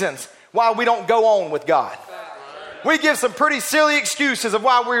reasons why we don't go on with God. We give some pretty silly excuses of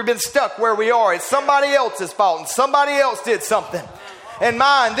why we've been stuck where we are. It's somebody else's fault and somebody else did something. And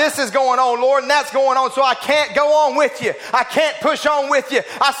mine, this is going on, Lord, and that's going on, so I can't go on with you. I can't push on with you.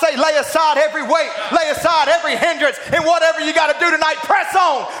 I say lay aside every weight, lay aside every hindrance, and whatever you got to do tonight, press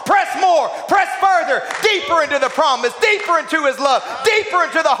on, press more, press further, deeper into the promise, deeper into his love, deeper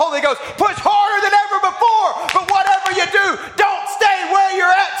into the Holy Ghost. Push harder than ever before, but whatever you do, don't stay where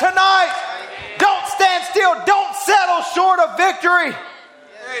you're at tonight. Don't stand still. Don't settle short of victory.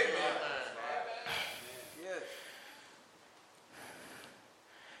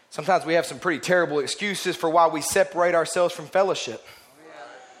 Sometimes we have some pretty terrible excuses for why we separate ourselves from fellowship.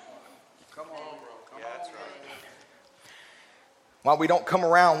 Come on, bro. That's right. Why we don't come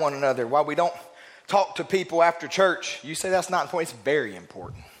around one another. Why we don't talk to people after church. You say that's not important. It's very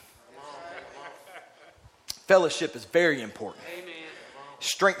important. Fellowship is very important. Amen.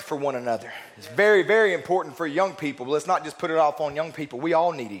 Strength for one another. It's very, very important for young people. But let's not just put it off on young people. We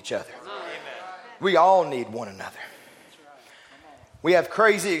all need each other. Amen. We all need one another. We have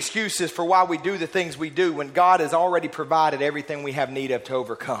crazy excuses for why we do the things we do when God has already provided everything we have need of to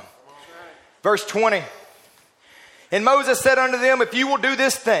overcome. Verse 20. And Moses said unto them, if you will do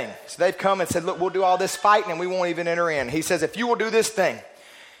this thing. So they've come and said, look, we'll do all this fighting and we won't even enter in. He says, if you will do this thing,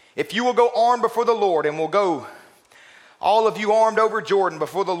 if you will go armed before the Lord, and will go all of you armed over Jordan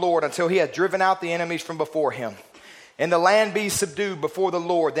before the Lord until he hath driven out the enemies from before him. And the land be subdued before the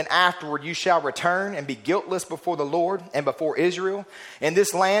Lord, then afterward you shall return and be guiltless before the Lord and before Israel. And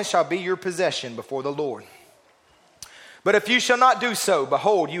this land shall be your possession before the Lord. But if you shall not do so,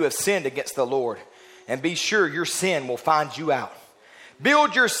 behold, you have sinned against the Lord. And be sure your sin will find you out.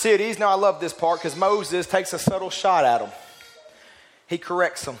 Build your cities. Now I love this part because Moses takes a subtle shot at them. He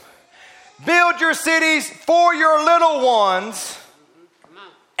corrects them. Build your cities for your little ones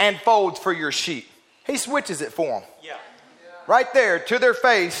and folds for your sheep. He switches it for them. Yeah. Right there to their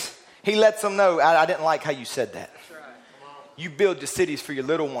face, he lets them know, I didn't like how you said that. Right. You build the cities for your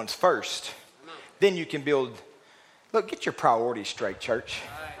little ones first. Then you can build. Look, get your priorities straight, church.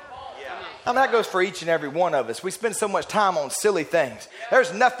 Right. Yeah. I mean, that goes for each and every one of us. We spend so much time on silly things.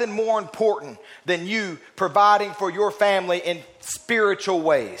 There's nothing more important than you providing for your family in spiritual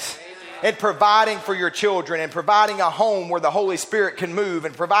ways. and providing for your children and providing a home where the Holy Spirit can move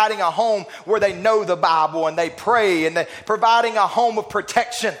and providing a home where they know the Bible and they pray and providing a home of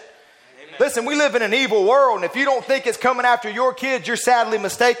protection. Amen. Listen, we live in an evil world, and if you don't think it's coming after your kids, you're sadly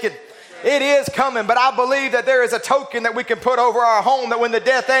mistaken. It is coming, but I believe that there is a token that we can put over our home, that when the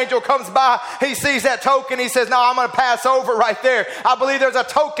death angel comes by, he sees that token, he says, no, I'm going to pass over right there. I believe there's a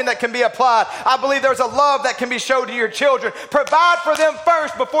token that can be applied. I believe there's a love that can be shown to your children. Provide for them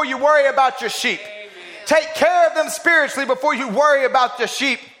first before you worry about your sheep. Amen. Take care of them spiritually before you worry about your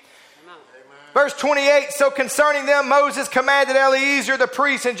sheep. Amen. Verse 28, so concerning them, Moses commanded Eleazar the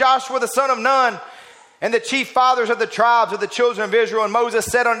priest and Joshua the son of Nun, and the chief fathers of the tribes of the children of Israel. And Moses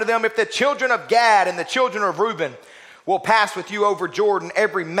said unto them, if the children of Gad and the children of Reuben will pass with you over Jordan,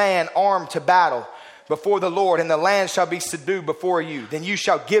 every man armed to battle before the Lord, and the land shall be subdued before you, then you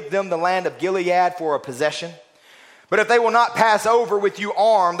shall give them the land of Gilead for a possession. But if they will not pass over with you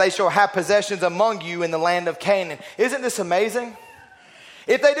armed, they shall have possessions among you in the land of Canaan. Isn't this amazing?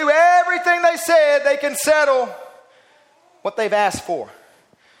 If they do everything they said, they can settle what they've asked for.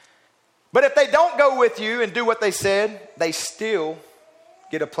 But if they don't go with you and do what they said, they still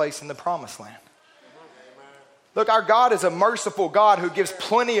get a place in the promised land. Look, our God is a merciful God who gives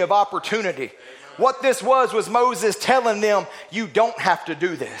plenty of opportunity. What this was Moses telling them, you don't have to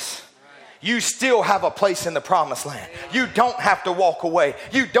do this. You still have a place in the promised land. You don't have to walk away.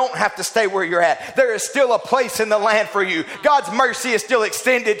 You don't have to stay where you're at. There is still a place in the land for you. God's mercy is still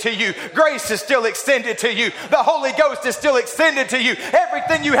extended to you. Grace is still extended to you. The Holy Ghost is still extended to you.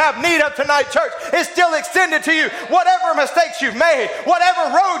 Everything you have need of tonight, church, is still extended to you. Whatever mistakes you've made,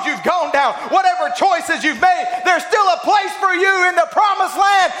 whatever road you've gone down, whatever choices you've made, there's still a place for you in the promised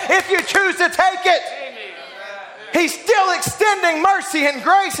land if you choose to take it. He's still extending mercy and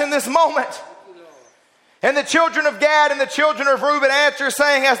grace in this moment. And the children of Gad and the children of Reuben answered,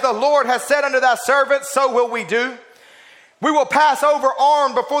 saying, as the Lord has said unto thy servants, so will we do. We will pass over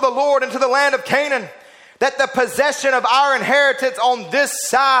armed before the Lord into the land of Canaan, that the possession of our inheritance on this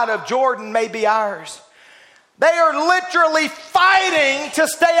side of Jordan may be ours. They are literally fighting to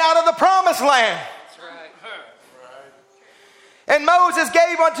stay out of the promised land. And Moses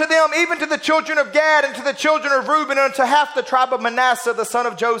gave unto them, even to the children of Gad and to the children of Reuben, and unto half the tribe of Manasseh, the son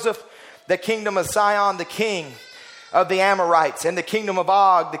of Joseph, the kingdom of Sihon, the king of the Amorites, and the kingdom of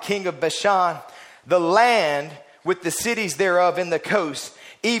Og, the king of Bashan, the land with the cities thereof in the coast,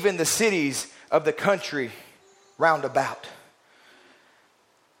 even the cities of the country round about.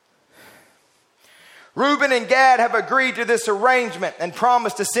 Reuben and Gad have agreed to this arrangement and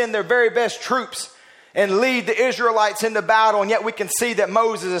promised to send their very best troops and lead the Israelites into battle. And yet we can see that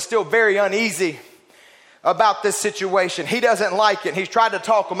Moses is still very uneasy about this situation. He doesn't like it. He's tried to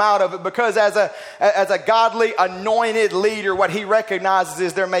talk them out of it because as a godly, anointed leader, what he recognizes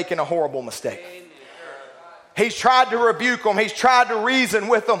is they're making a horrible mistake. He's tried to rebuke them. He's tried to reason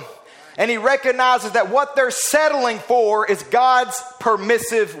with them. And he recognizes that what they're settling for is God's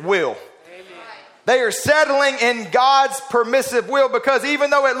permissive will. They are settling in God's permissive will, because even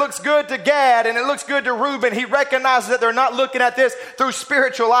though it looks good to Gad and it looks good to Reuben, he recognizes that they're not looking at this through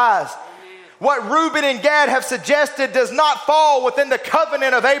spiritual eyes. Amen. What Reuben and Gad have suggested does not fall within the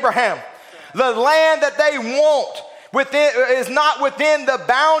covenant of Abraham. The land that they want is not within the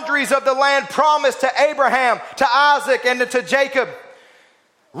boundaries of the land promised to Abraham, to Isaac, and to Jacob.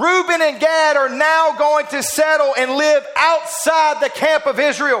 Reuben and Gad are now going to settle and live outside the camp of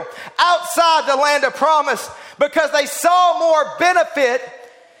Israel, outside the land of promise, because they saw more benefit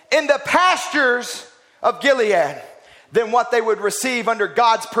in the pastures of Gilead than what they would receive under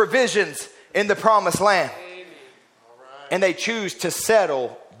God's provisions in the promised land. Amen. And they choose to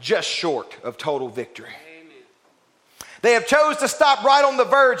settle just short of total victory. Amen. They have chose to stop right on the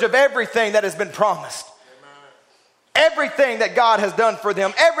verge of everything that has been promised. Everything that God has done for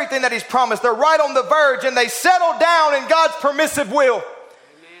them, everything that he's promised, they're right on the verge, and they settle down in God's permissive will. Amen.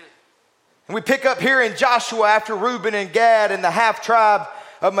 And we pick up here in Joshua after Reuben and Gad and the half tribe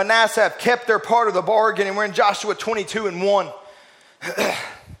of Manasseh have kept their part of the bargain, and we're in Joshua 22:1. And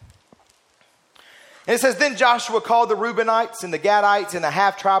it says, then Joshua called the Reubenites and the Gadites and the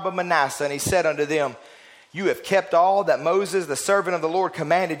half tribe of Manasseh, and he said unto them, you have kept all that Moses, the servant of the Lord,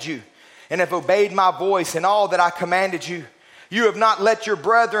 commanded you, and have obeyed my voice in all that I commanded you. You have not left your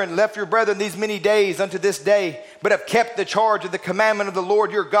brethren these many days unto this day, but have kept the charge of the commandment of the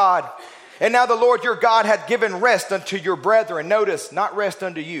Lord your God. And now the Lord your God hath given rest unto your brethren. Notice, not rest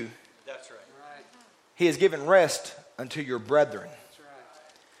unto you. That's right. He has given rest unto your brethren. That's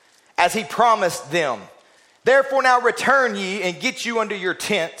right. As he promised them. Therefore now return ye and get you unto your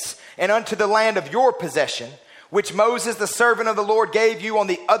tents and unto the land of your possession, which Moses, the servant of the Lord, gave you on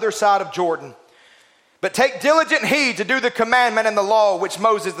the other side of Jordan. But take diligent heed to do the commandment and the law which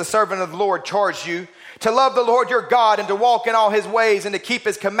Moses, the servant of the Lord, charged you, to love the Lord your God and to walk in all his ways and to keep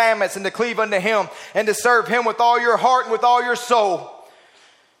his commandments and to cleave unto him and to serve him with all your heart and with all your soul.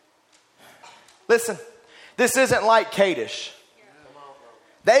 Listen, this isn't like Kadesh.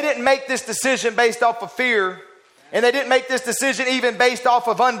 They didn't make this decision based off of fear, and they didn't make this decision even based off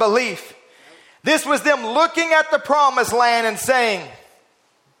of unbelief. This was them looking at the promised land and saying,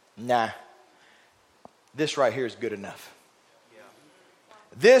 nah, this right here is good enough.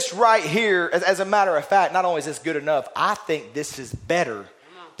 This right here, as a matter of fact, not only is this good enough, I think this is better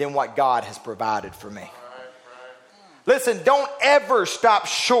than what God has provided for me. Listen, don't ever stop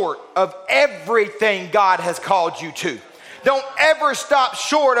short of everything God has called you to. Don't ever stop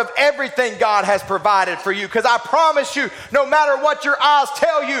short of everything God has provided for you. Because I promise you, no matter what your eyes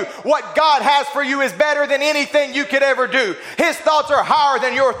tell you, what God has for you is better than anything you could ever do. His thoughts are higher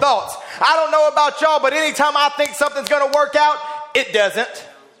than your thoughts. I don't know about y'all, but anytime I think something's going to work out, it doesn't.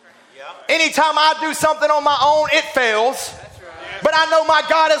 Anytime I do something on my own, it fails. But I know my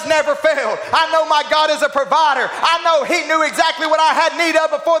God has never failed. I know my God is a provider. I know he knew exactly what I had need of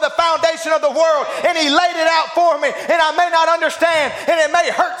before the foundation of the world. And he laid it out for me. And I may not understand. And it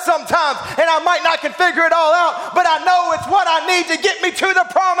may hurt sometimes. And I might not can figure it all out. But I know it's what I need to get me to the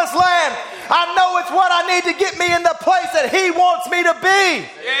promised land. I know it's what I need to get me in the place that he wants me to be.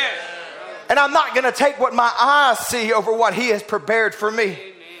 Yes. And I'm not going to take what my eyes see over what he has prepared for me.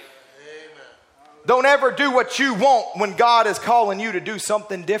 Don't ever do what you want when God is calling you to do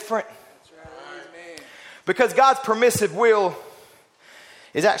something different. Because God's permissive will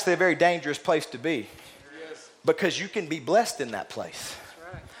is actually a very dangerous place to be. Because you can be blessed in that place.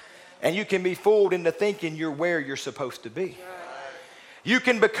 And you can be fooled into thinking you're where you're supposed to be. You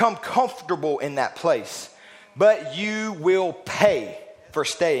can become comfortable in that place. But you will pay for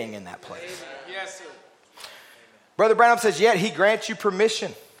staying in that place. Brother Branham says, yet he grants you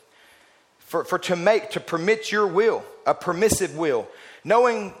permission. To permit your will, a permissive will,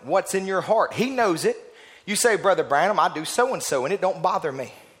 knowing what's in your heart. He knows it. You say, Brother Branham, I do so-and-so, and it don't bother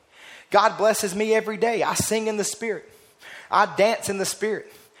me. God blesses me every day. I sing in the Spirit. I dance in the Spirit.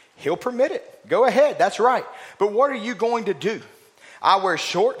 He'll permit it. Go ahead. That's right. But what are you going to do? I wear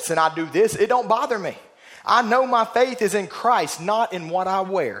shorts and I do this. It don't bother me. I know my faith is in Christ, not in what I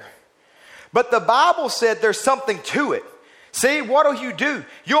wear. But the Bible said there's something to it. See, what will you do?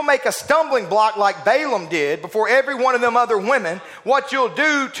 You'll make a stumbling block like Balaam did before every one of them other women. What you'll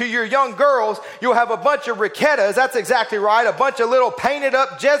do to your young girls, you'll have a bunch of Rickettas. That's exactly right. A bunch of little painted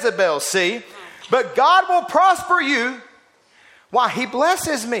up Jezebels, see? But God will prosper you. Why? He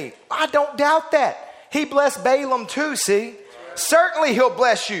blesses me. I don't doubt that. He blessed Balaam too, see? Certainly he'll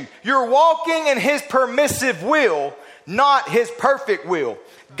bless you. You're walking in his permissive will, not his perfect will.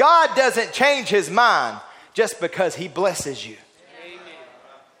 God doesn't change his mind just because he blesses you. Amen.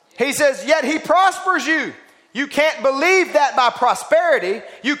 He says, yet he prospers you. You can't believe that by prosperity.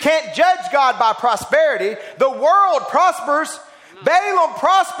 You can't judge God by prosperity. The world prospers. Balaam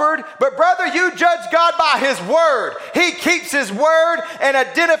prospered, but brother, you judge God by his word. He keeps his word and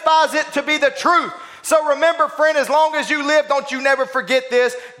identifies it to be the truth. So remember, friend, as long as you live, don't you never forget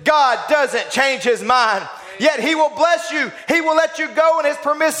this. God doesn't change his mind. Yet he will bless you. He will let you go in his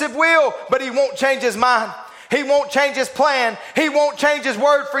permissive will, but he won't change his mind. He won't change his plan. He won't change his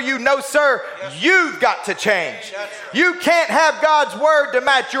word for you. No, sir. You've got to change. You can't have God's word to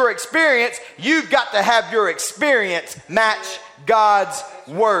match your experience. You've got to have your experience match God's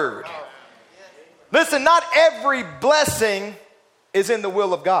word. Listen, not every blessing is in the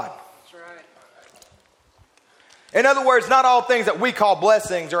will of God. In other words, not all things that we call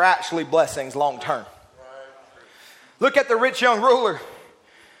blessings are actually blessings long term. Look at the rich young ruler.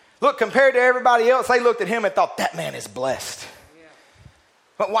 Look, compared to everybody else, they looked at him and thought, that man is blessed.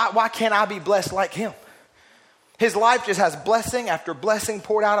 But why can't I be blessed like him? His life just has blessing after blessing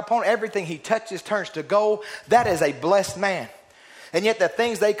poured out upon him. Everything he touches turns to gold. That is a blessed man. And yet the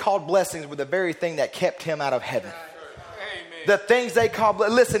things they called blessings were the very thing that kept him out of heaven. The things they call,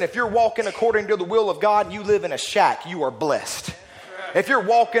 listen, if you're walking according to the will of God and you live in a shack, you are blessed. If you're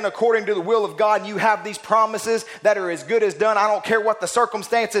walking according to the will of God and you have these promises that are as good as done, I don't care what the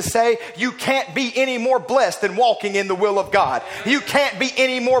circumstances say, you can't be any more blessed than walking in the will of God. You can't be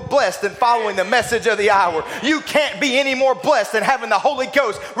any more blessed than following the message of the hour. You can't be any more blessed than having the Holy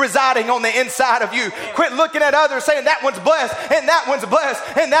Ghost residing on the inside of you. Quit looking at others saying that one's blessed and that one's blessed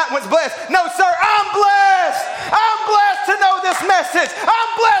and that one's blessed. No, sir, I'm blessed. I'm blessed to know this message.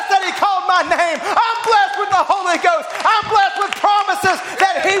 I'm blessed that he called my name. I'm blessed with the Holy Ghost. I'm blessed with promises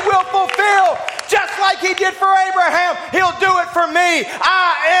that he will fulfill, just like like he did for Abraham, he'll do it for me.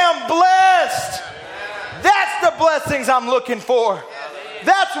 I am blessed. That's the blessings I'm looking for.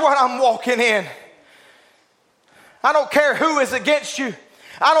 That's what I'm walking in. I don't care who is against you.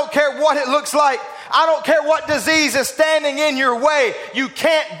 I don't care what it looks like. I don't care what disease is standing in your way. You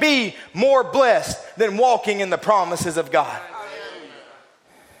can't be more blessed than walking in the promises of God.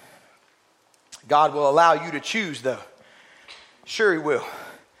 God will allow you to choose, though. Sure he will.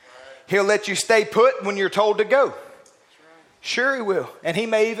 He'll let you stay put when you're told to go. Sure he will. And he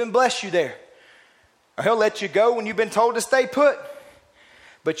may even bless you there. Or he'll let you go when you've been told to stay put.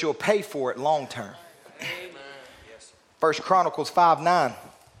 But you'll pay for it long term. 1 Chronicles 5:9.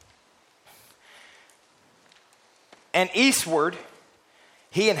 And eastward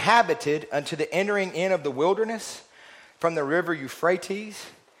he inhabited unto the entering in of the wilderness from the river Euphrates,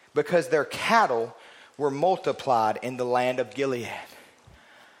 because their cattle were multiplied in the land of Gilead.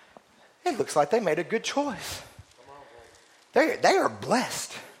 It looks like they made a good choice. They are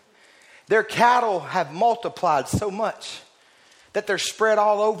blessed. Their cattle have multiplied so much that they're spread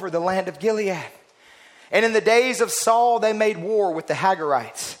all over the land of Gilead. And in the days of Saul, they made war with the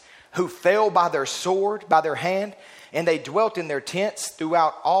Hagarites, who fell by their sword, by their hand, and they dwelt in their tents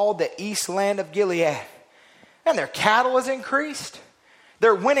throughout all the east land of Gilead. And their cattle has increased.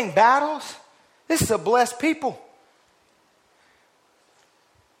 They're winning battles. This is a blessed people.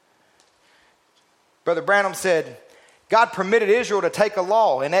 Brother Branham said, God permitted Israel to take a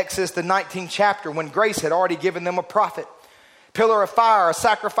law in Exodus the 19th chapter when grace had already given them a prophet. Pillar of fire, a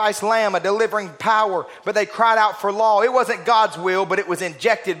sacrificed lamb, a delivering power, but they cried out for law. It wasn't God's will, but it was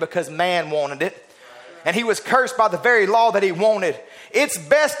injected because man wanted it. And he was cursed by the very law that he wanted. It's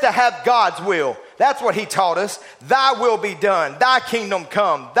best to have God's will. That's what he taught us. Thy will be done. Thy kingdom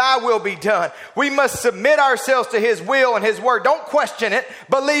come. Thy will be done. We must submit ourselves to his will and his word. Don't question it.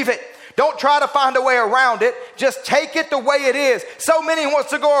 Believe it. Don't try to find a way around it. Just take it the way it is. So many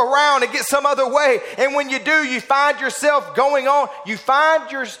wants to go around and get some other way. And when you do, you find yourself going on. You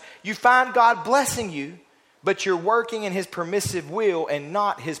find God blessing you, but you're working in his permissive will and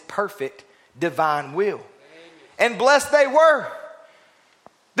not his perfect divine will. Amen. And blessed they were.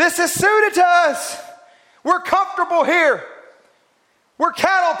 This is suited to us. We're comfortable here. We're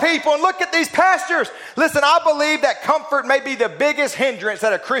cattle people, and look at these pastures. Listen, I believe that comfort may be the biggest hindrance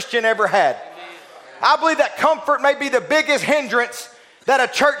that a Christian ever had. I believe that comfort may be the biggest hindrance that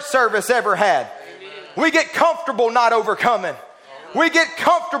a church service ever had. We get comfortable not overcoming. We get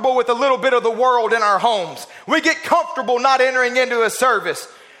comfortable with a little bit of the world in our homes. We get comfortable not entering into a service.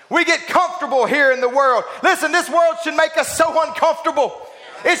 We get comfortable here in the world. Listen, this world should make us so uncomfortable.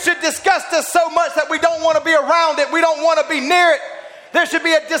 It should disgust us so much that we don't want to be around it. We don't want to be near it. There should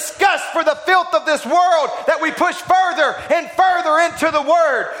be a disgust for the filth of this world that we push further and further into the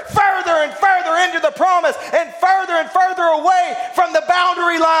word, further and further into the promise, and further away from the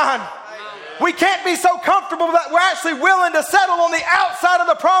boundary line. We can't be so comfortable that we're actually willing to settle on the outside of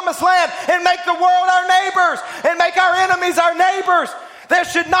the promised land and make the world our neighbors and make our enemies our neighbors. There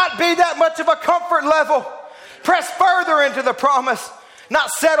should not be that much of a comfort level. Press further into the promise,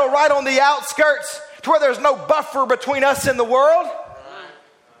 not settle right on the outskirts to where there's no buffer between us and the world.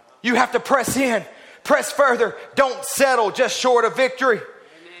 You have to press in, press further. Don't settle just short of victory.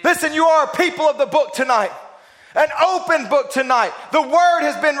 Amen. Listen, you are a people of the book tonight, an open book tonight. The word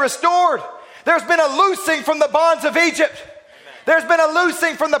has been restored. There's been a loosing from the bonds of Egypt. Amen. There's been a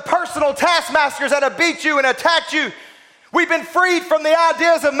loosing from the personal taskmasters that have beat you and attacked you. We've been freed from the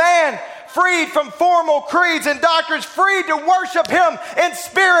ideas of man, freed from formal creeds and doctrines, freed to worship him in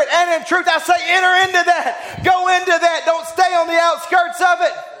spirit and in truth. I say enter into that. Go into that. Don't stay on the outskirts of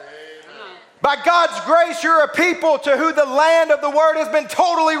it. By God's grace, you're a people to who the land of the word has been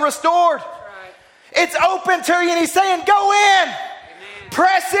totally restored. Right. It's open to you, and he's saying, go in. Amen.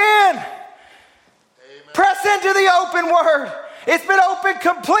 Press in. Amen. Press into the open word. It's been open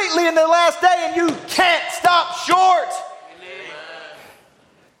completely in the last day, and you can't stop short. Amen.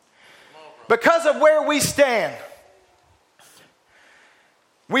 Because of where we stand,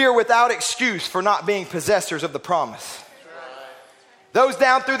 we are without excuse for not being possessors of the promise. Those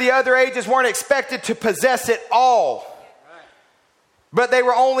down through the other ages weren't expected to possess it all. But they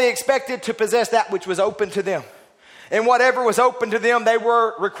were only expected to possess that which was open to them. And whatever was open to them, they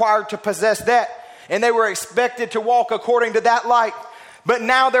were required to possess that. And they were expected to walk according to that light. But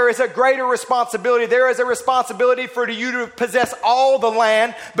now there is a greater responsibility. There is a responsibility for you to possess all the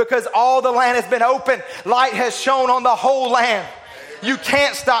land, because all the land has been opened. Light has shone on the whole land. You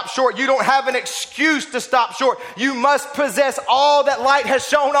can't stop short. You don't have an excuse to stop short. You must possess all that light has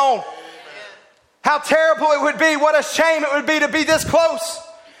shone on. Amen. How terrible it would be. What a shame it would be to be this close.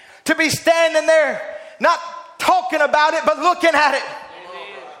 To be standing there Not talking about it, but looking at it.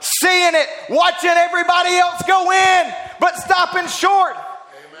 Seeing it, watching everybody else go in, but stopping short.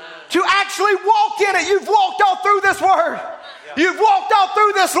 To actually walk in it. You've walked all through this word. You've walked all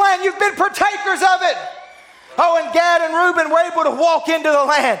through this land. You've been partakers of it. Oh, and Gad and Reuben were able to walk into the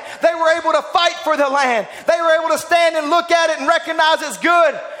land. They were able to fight for the land. They were able to stand and look at it and recognize it's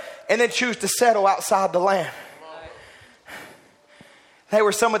good, and then choose to settle outside the land. They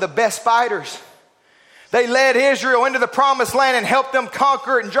were some of the best fighters. They led Israel into the promised land and helped them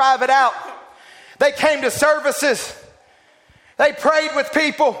conquer it and drive it out. They came to services. They prayed with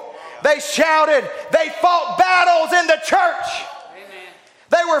people. They shouted. They fought battles in the church.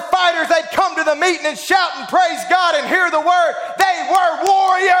 They were fighters. They'd come to the meeting and shout and praise God and hear the word. They were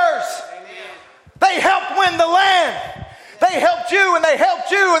warriors. They helped win the land. They helped you and they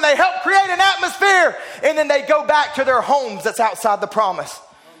helped you and they helped create an atmosphere. And then they go back to their homes that's outside the promise.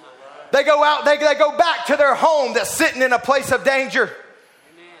 They go out, they go back to their home that's sitting in a place of danger.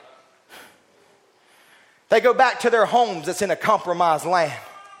 They go back to their homes that's in a compromised land.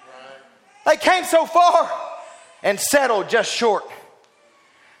 They came so far and settled just short.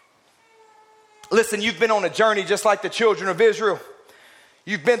 Listen, you've been on a journey just like the children of Israel.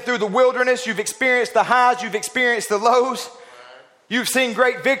 You've been through the wilderness. You've experienced the highs. You've experienced the lows. You've seen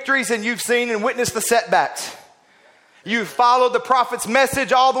great victories and you've seen and witnessed the setbacks. You've followed the prophet's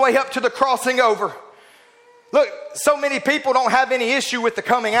message all the way up to the crossing over. Look, so many people don't have any issue with the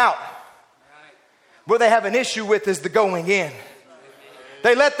coming out. What they have an issue with is the going in.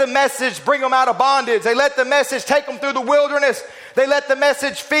 They let the message bring them out of bondage. They let the message take them through the wilderness. They let the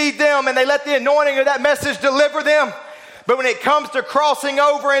message feed them, and they let the anointing of that message deliver them. But when it comes to crossing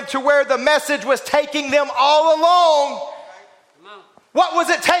over into where the message was taking them all along, what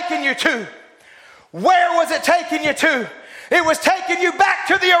was it taking you to? Where was it taking you to? It was taking you back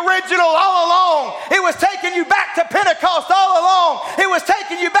to the original all along. It was taking you back to Pentecost all along. It was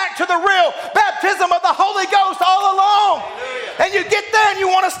taking you back to the real baptism of the Holy Ghost all along. And you get there and you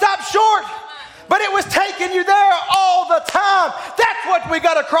want to stop short. But it was taking you there all the time. That's what we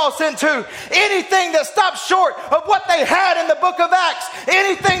got to cross into. Anything that stops short of what they had in the book of Acts,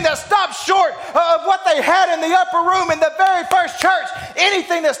 anything that stops short of what they had in the upper room in the very first church,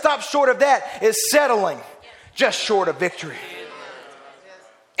 anything that stops short of that is settling just short of victory.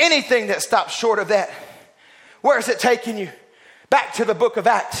 Anything that stops short of that. Where is it taking you? Back to the book of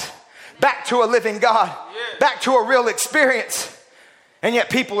Acts. Back to a living God. Back to a real experience. And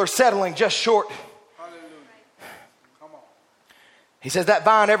yet people are settling just short. He says that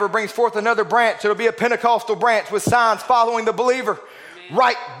vine ever brings forth another branch. It'll be a Pentecostal branch with signs following the believer.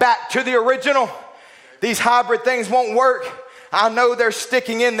 Right back to the original. These hybrid things won't work. I know they're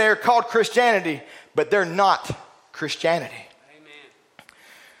sticking in there called Christianity, but they're not Christianity. Amen.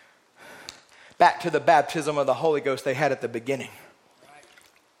 Back to the baptism of the Holy Ghost they had at the beginning. Right.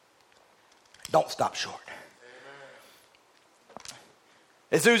 Don't stop short.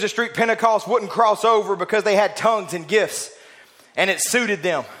 Azusa Street Pentecost wouldn't cross over because they had tongues and gifts and it suited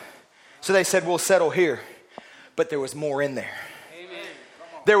them. So they said, we'll settle here. But there was more in there. Amen.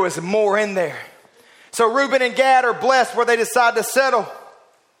 There was more in there. So Reuben and Gad are blessed where they decide to settle.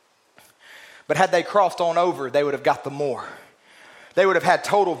 But had they crossed on over, they would have got the more. They would have had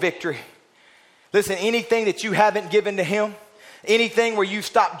total victory. Listen, anything that you haven't given to him, anything where you've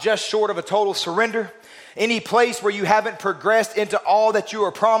stopped just short of a total surrender, any place where you haven't progressed into all that you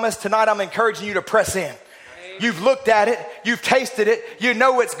are promised, tonight I'm encouraging you to press in. You've looked at it. You've tasted it. You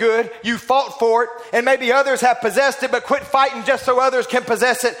know it's good. You fought for it. And maybe others have possessed it, but quit fighting just so others can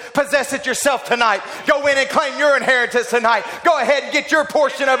possess it. Possess it yourself tonight. Go in and claim your inheritance tonight. Go ahead and get your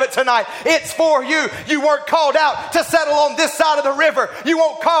portion of it tonight. It's for you. You weren't called out to settle on this side of the river. You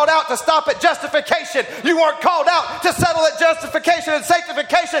weren't called out to stop at justification. You weren't called out to settle at justification and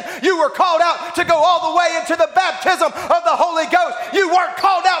sanctification. You were called out to go all the way into the baptism of the Holy Ghost. You weren't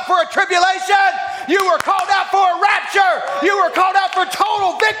called out for a tribulation. You were called out for a rapture. You were called out for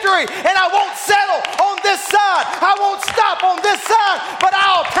total victory. And I won't settle on this side. I won't stop on this side, but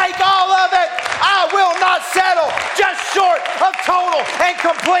I'll take all of it. I will not settle just short of total and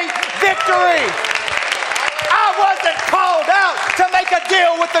complete victory. I wasn't called out to make a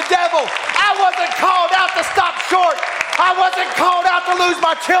deal with the devil. I wasn't called out to stop short. I wasn't called out to lose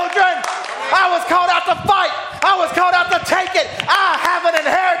my children. I was called out to fight. I was called out to take it. I have an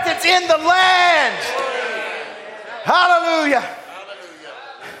inheritance in the land. Hallelujah.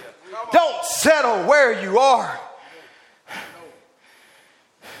 Don't settle where you are.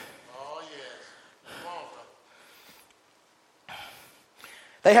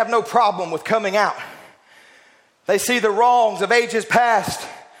 They have no problem with coming out. They see the wrongs of ages past.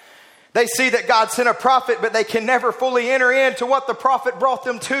 They see that God sent a prophet, but they can never fully enter into what the prophet brought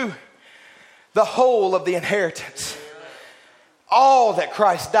them to. The whole of the inheritance. All that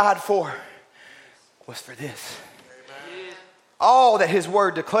Christ died for was for this. All that his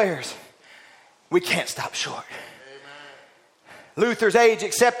word declares, we can't stop short. Luther's age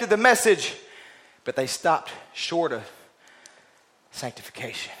accepted the message, but they stopped short of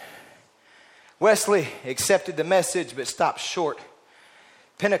sanctification. Wesley accepted the message, but stopped short.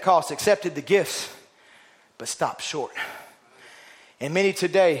 Pentecost accepted the gifts, but stopped short. And many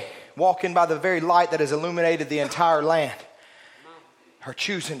today, walking by the very light that has illuminated the entire land, are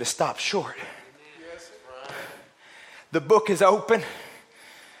choosing to stop short. The book is open.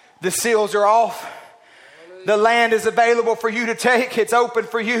 The seals are off. The land is available for you to take. It's open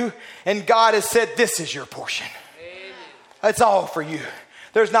for you. And God has said, this is your portion. It's all for you.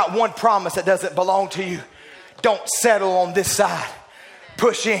 There's not one promise that doesn't belong to you. Don't settle on this side.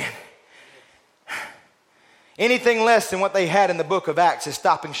 Push in. Anything less than what they had in the book of Acts is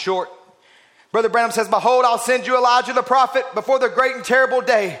stopping short. Brother Branham says, behold, I'll send you Elijah the prophet before the great and terrible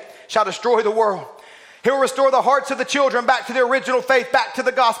day shall destroy the world. He'll restore the hearts of the children back to the original faith, back to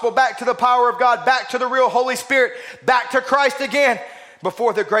the gospel, back to the power of God, back to the real Holy Spirit, back to Christ again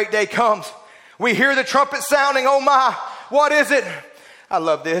before the great day comes. We hear the trumpet sounding. Oh my, what is it? I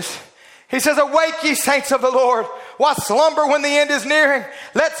love this. He says, awake ye saints of the Lord. Why slumber when the end is nearing?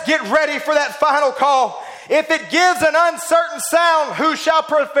 Let's get ready for that final call. If it gives an uncertain sound, who shall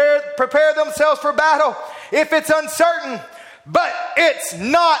prepare themselves for battle? If it's uncertain, but it's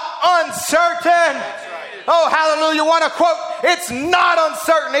not uncertain. Oh, hallelujah. Want to quote, it's not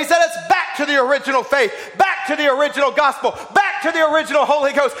uncertain. He said it's back to the original faith, back to the original gospel, back to the original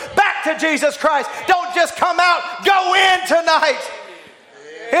Holy Ghost, back to Jesus Christ. Don't just come out, go in tonight.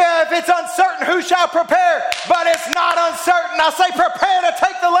 Yeah, if it's uncertain, who shall prepare? But it's not uncertain. I say prepare to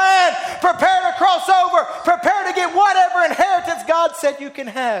take the land, prepare to cross over, prepare to get whatever inheritance God said you can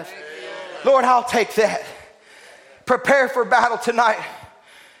have. Lord, I'll take that. Prepare for battle tonight.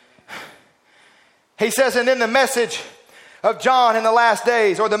 He says, and in the message of John in the last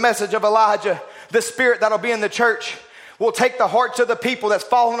days, or the message of Elijah, the spirit that'll be in the church will take the hearts of the people that's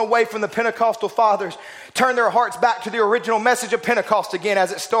fallen away from the Pentecostal fathers, turn their hearts back to the original message of Pentecost again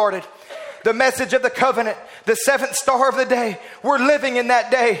as it started. The message of the covenant, the seventh star of the day. We're living in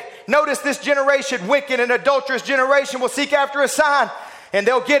that day. Notice this generation, wicked and adulterous generation, will seek after a sign, and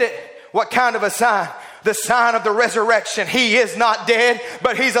they'll get it. What kind of a sign? The sign of the resurrection. He is not dead,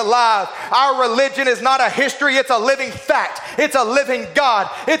 but he's alive. Our religion is not a history, it's a living fact. It's a living God.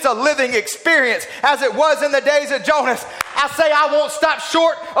 It's a living experience, as it was in the days of Jonas. I say I won't stop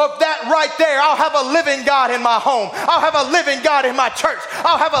short of that right there. I'll have a living God in my home. I'll have a living God in my church.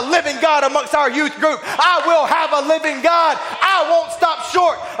 I'll have a living God amongst our youth group. I will have a living God. I won't stop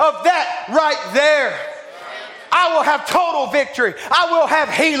short of that right there. I will have total victory. I will have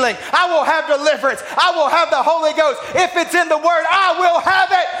healing. I will have deliverance. I will have the Holy Ghost. If it's in the Word, I will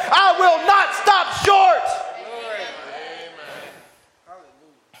have it. I will not stop short.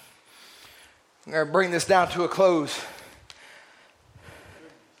 I'm going to bring this down to a close.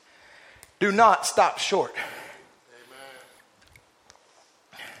 Do not stop short.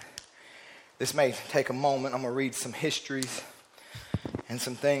 This may take a moment. I'm going to read some histories and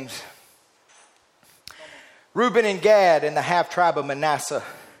some things. Reuben and Gad and the half-tribe of Manasseh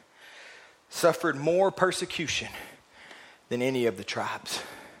suffered more persecution than any of the tribes.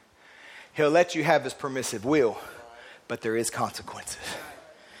 He'll let you have his permissive will, but there is consequences.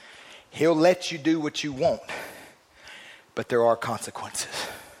 He'll let you do what you want, but there are consequences.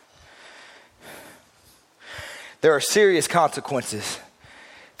 There are serious consequences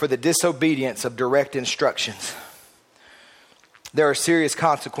for the disobedience of direct instructions. There are serious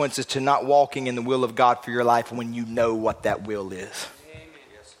consequences to not walking in the will of God for your life when you know what that will is.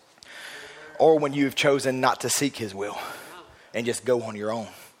 Or when you've chosen not to seek his will and just go on your own.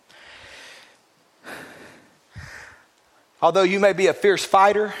 Although you may be a fierce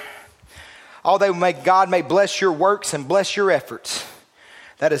fighter, although God may bless your works and bless your efforts,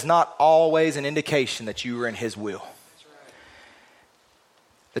 that is not always an indication that you are in his will.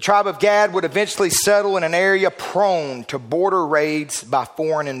 The tribe of Gad would eventually settle in an area prone to border raids by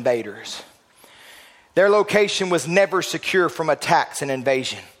foreign invaders. Their location was never secure from attacks and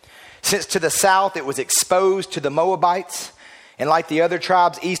invasion, since to the south it was exposed to the Moabites, and like the other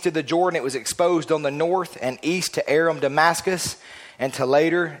tribes east of the Jordan, it was exposed on the north and east to Aram, Damascus, and to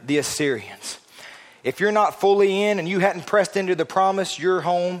later the Assyrians. If you're not fully in and you hadn't pressed into the promise, your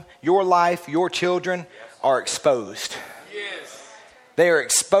home, your life, your children are exposed. They are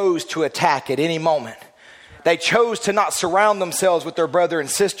exposed to attack at any moment. They chose to not surround themselves with their brother and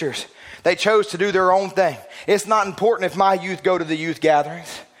sisters. They chose to do their own thing. It's not important if my youth go to the youth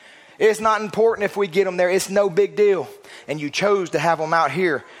gatherings. It's not important if we get them there. It's no big deal. And you chose to have them out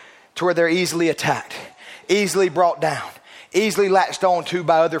here to where they're easily attacked, easily brought down, easily latched on to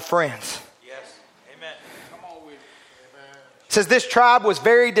by other friends. Yes. Amen. Come on with it. Amen. It says this tribe was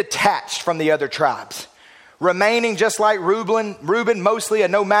very detached from the other tribes, remaining just like Reuben, mostly a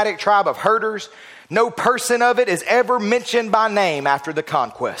nomadic tribe of herders. No person of it is ever mentioned by name after the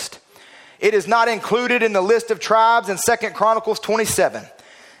conquest. It is not included in the list of tribes in 2 Chronicles 27.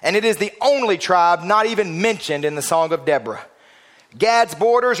 And it is the only tribe not even mentioned in the Song of Deborah. Gad's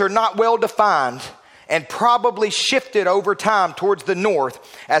borders are not well defined and probably shifted over time towards the north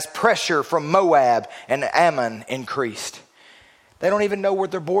as pressure from Moab and Ammon increased. They don't even know where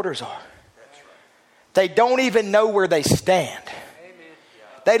their borders are. They don't even know where they stand.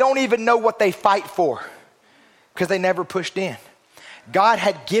 They don't even know what they fight for because they never pushed in. God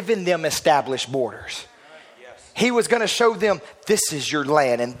had given them established borders. He was going to show them, this is your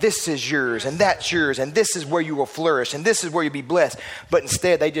land, and this is yours, and that's yours, and this is where you will flourish, and this is where you'll be blessed. But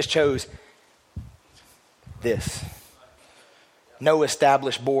instead, they just chose this. No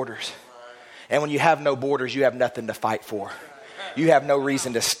established borders. And when you have no borders, you have nothing to fight for. You have no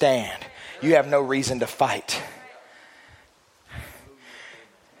reason to stand. You have no reason to fight.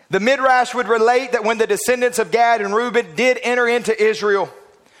 The Midrash would relate that when the descendants of Gad and Reuben did enter into Israel,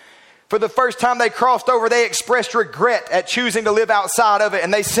 for the first time they crossed over, they expressed regret at choosing to live outside of it.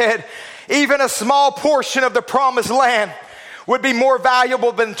 And they said, even a small portion of the promised land would be more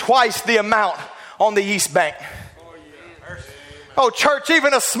valuable than twice the amount on the East Bank. Oh, church,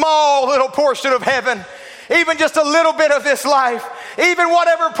 even a small little portion of heaven, even just a little bit of this life, even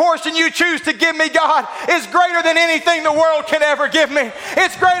whatever portion you choose to give me, God, is greater than anything the world can ever give me.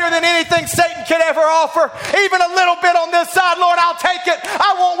 It's greater than anything Satan can ever offer. Even a little bit on this side, Lord, I'll take it.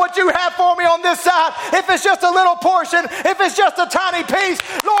 I want what you have for me on this side. If it's just a little portion, if it's just a tiny piece,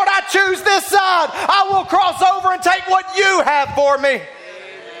 Lord, I choose this side. I will cross over and take what you have for me.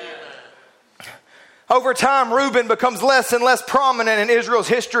 Over time, Reuben becomes less and less prominent in Israel's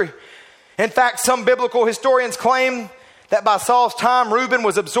history. In fact, some biblical historians claim that by Saul's time, Reuben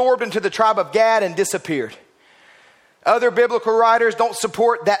was absorbed into the tribe of Gad and disappeared. Other biblical writers don't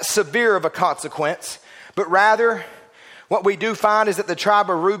support that severe of a consequence, but rather, what we do find is that the tribe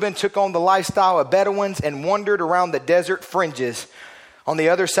of Reuben took on the lifestyle of Bedouins and wandered around the desert fringes on the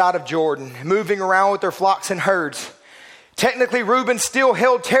other side of Jordan, moving around with their flocks and herds. Technically, Reuben still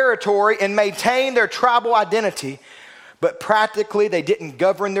held territory and maintained their tribal identity, but practically they didn't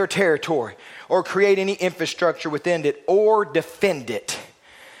govern their territory or create any infrastructure within it or defend it.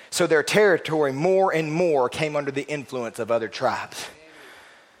 So their territory more and more came under the influence of other tribes.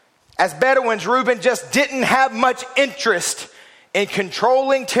 As Bedouins, Reuben just didn't have much interest in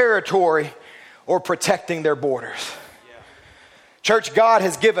controlling territory or protecting their borders. Church, God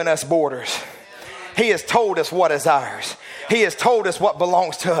has given us borders. He has told us what is ours. He has told us what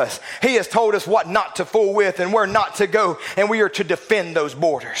belongs to us. He has told us what not to fool with and where not to go. And we are to defend those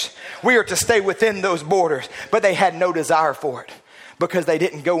borders. We are to stay within those borders. But they had no desire for it because they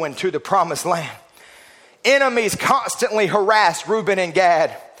didn't go into the promised land. Enemies constantly harassed Reuben and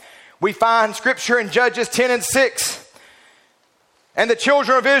Gad. We find scripture in Judges 10 and 6. And the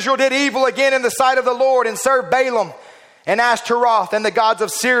children of Israel did evil again in the sight of the Lord and served Balaam and Ashtaroth and the gods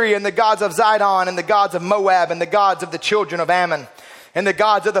of Syria and the gods of Zidon and the gods of Moab and the gods of the children of Ammon and the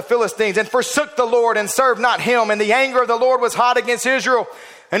gods of the Philistines, and forsook the Lord and served not him. And the anger of the Lord was hot against Israel,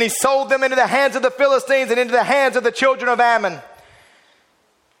 and he sold them into the hands of the Philistines and into the hands of the children of Ammon.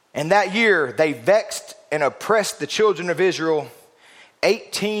 And that year they vexed and oppressed the children of Israel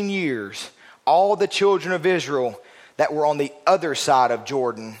 18 years. All the children of Israel that were on the other side of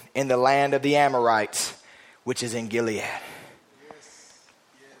Jordan in the land of the Amorites, which is in Gilead. Yes.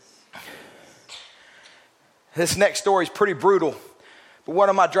 Yes. This next story is pretty brutal. But what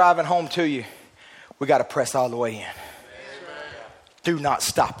am I driving home to you? We got to press all the way in. Amen. Do not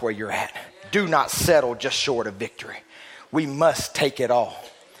stop where you're at. Do not settle just short of victory. We must take it all.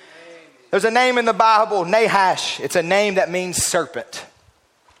 There's a name in the Bible, Nahash. It's a name that means serpent.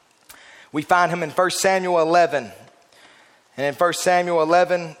 We find him in 1 Samuel 11. And in 1 Samuel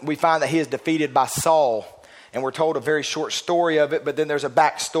 11, we find that he is defeated by Saul. And we're told a very short story of it, but then there's a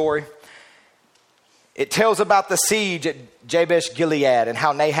backstory. It tells about the siege at Jabesh Gilead and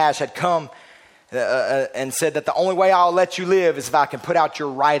how Nahash had come and said that the only way I'll let you live is if I can put out your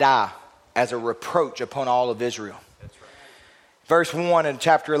right eye as a reproach upon all of Israel. That's right. Verse 1 in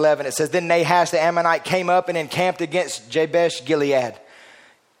chapter 11, it says, Then Nahash the Ammonite came up and encamped against Jabesh Gilead.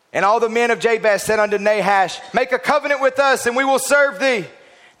 And all the men of Jabesh said unto Nahash, make a covenant with us and we will serve thee.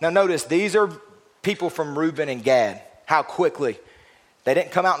 Now notice, these are people from Reuben and Gad. How quickly. They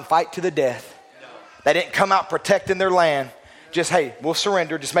didn't come out and fight to the death. They didn't come out protecting their land. Just, hey, we'll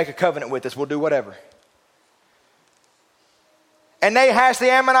surrender. Just make a covenant with us. We'll do whatever. And Nahash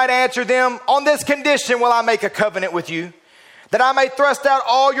the Ammonite answered them, on this condition will I make a covenant with you, that I may thrust out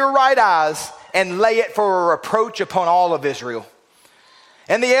all your right eyes and lay it for a reproach upon all of Israel.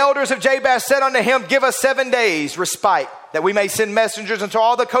 And the elders of Jabesh said unto him, give us 7 days respite, that we may send messengers into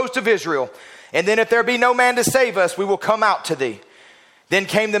all the coast of Israel. And then if there be no man to save us, we will come out to thee. Then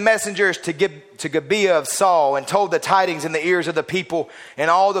came the messengers to Gibeah of Saul and told the tidings in the ears of the people. And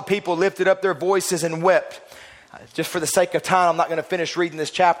all the people lifted up their voices and wept. Just for the sake of time, I'm not going to finish reading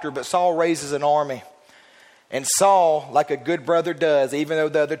this chapter, but Saul raises an army. And Saul, like a good brother does, even though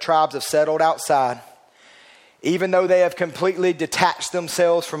the other tribes have settled outside, even though they have completely detached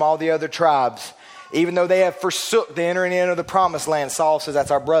themselves from all the other tribes, even though they have forsook the entering into the promised land, Saul says,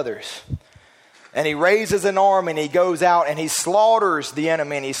 that's our brothers. And he raises an army and he goes out and he slaughters the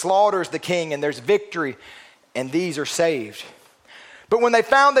enemy and he slaughters the king, and there's victory, and these are saved. But when they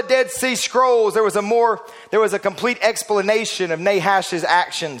found the Dead Sea Scrolls, there was a complete explanation of Nahash's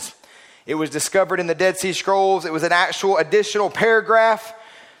actions. It was discovered in the Dead Sea Scrolls. It was an actual additional paragraph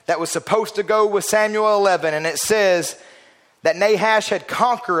that was supposed to go with Samuel 11. And it says that Nahash had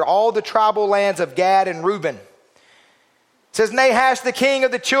conquered all the tribal lands of Gad and Reuben. It says, Nahash, the king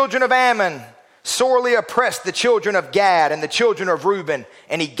of the children of Ammon, sorely oppressed the children of Gad and the children of Reuben,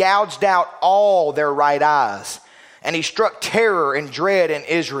 and he gouged out all their right eyes. And he struck terror and dread in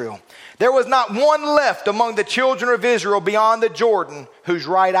Israel. There was not one left among the children of Israel beyond the Jordan whose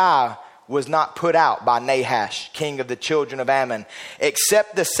right eye was not put out by Nahash, king of the children of Ammon,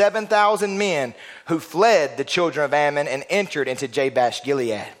 except the 7,000 men who fled the children of Ammon and entered into Jabesh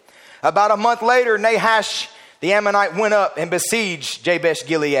Gilead. About a month later, Nahash the Ammonite went up and besieged Jabesh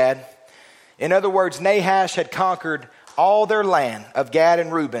Gilead. In other words, Nahash had conquered all their land of Gad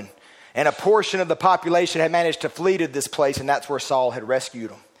and Reuben, and a portion of the population had managed to flee to this place, and that's where Saul had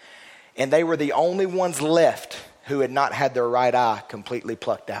rescued them. And they were the only ones left who had not had their right eye completely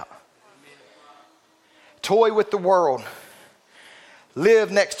plucked out. Toy with the world.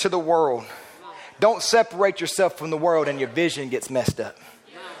 Live next to the world. Don't separate yourself from the world and your vision gets messed up.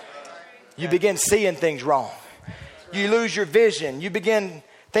 You begin seeing things wrong. You lose your vision. You begin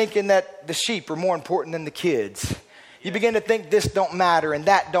thinking that the sheep are more important than the kids. You begin to think this don't matter and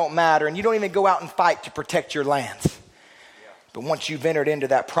that don't matter, and you don't even go out and fight to protect your lands. But once you've entered into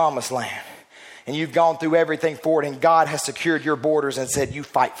that promised land and you've gone through everything for it, and God has secured your borders and said, you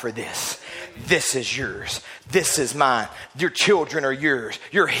fight for this. This is yours. This is mine. Your children are yours.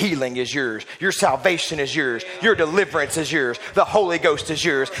 Your healing is yours. Your salvation is yours. Your deliverance is yours. The Holy Ghost is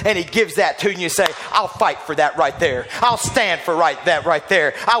yours. And he gives that to you and you say, I'll fight for that right there. I'll stand for that right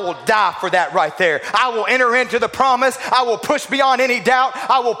there. I will die for that right there. I will enter into the promise. I will push beyond any doubt.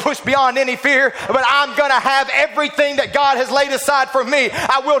 I will push beyond any fear. But I'm going to have everything that God has laid aside for me.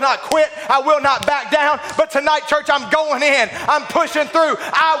 I will not quit. I will not back down. But tonight, church, I'm going in. I'm pushing through.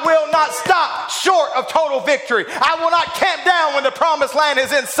 I will not stop short of total victory. I will not camp down when the promised land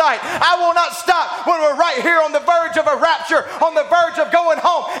is in sight. I will not stop when we're right here on the verge of a rapture, on the verge of going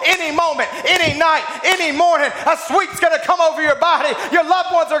home. Any moment, any night, any morning, a sweet's going to come over your body. Your loved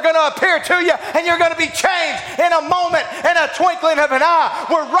ones are going to appear to you, and you're going to be changed in a moment, in a twinkling of an eye.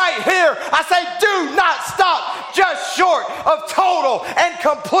 We're right here. I say, do not stop just short of total and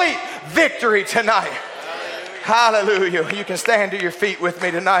complete victory tonight. Hallelujah. You can stand to your feet with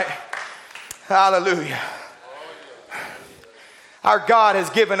me tonight. Hallelujah. Our God has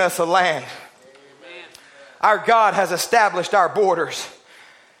given us a land. Our God has established our borders.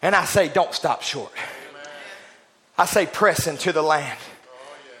 And I say, don't stop short. I say, press into the land.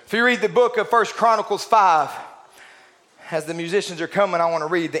 If you read the book of 1 Chronicles 5, as the musicians are coming, I want to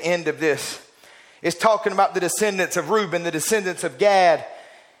read the end of this. It's talking about the descendants of Reuben, the descendants of Gad.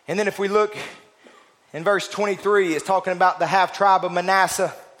 And then if we look in verse 23, it's talking about the half tribe of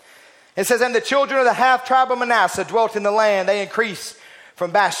Manasseh. It says, and the children of the half tribe of Manasseh dwelt in the land. They increased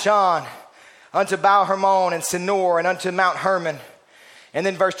from Bashan unto Baal-Hermon and Senor and unto Mount Hermon. And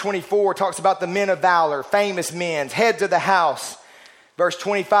then verse 24 talks about the men of valor, famous men, heads of the house. Verse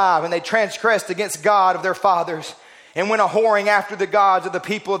 25, and they transgressed against God of their fathers and went a-whoring after the gods of the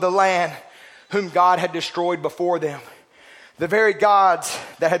people of the land whom God had destroyed before them. The very gods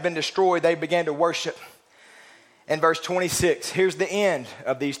that had been destroyed, they began to worship. And verse 26, here's the end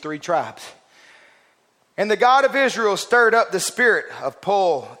of these three tribes. And the God of Israel stirred up the spirit of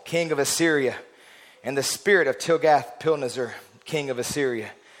Pul, king of Assyria, and the spirit of Tilgath-Pilneser, king of Assyria.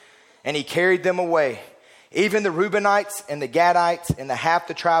 and he carried them away, even the Reubenites and the Gadites and the half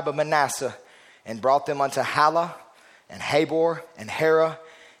the tribe of Manasseh, and brought them unto Halah and Habor and Hara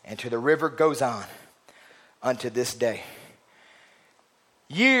and to the river Gozan unto this day.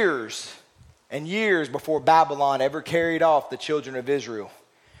 Years and years before Babylon ever carried off the children of Israel,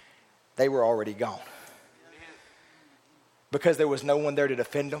 they were already gone. Because there was no one there to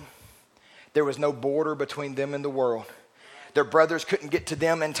defend them. There was no border between them and the world. Their brothers couldn't get to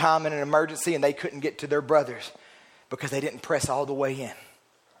them in time in an emergency, and they couldn't get to their brothers because they didn't press all the way in.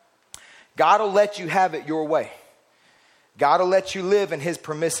 God will let you have it your way. God will let you live in his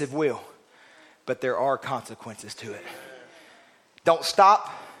permissive will, but there are consequences to it. Don't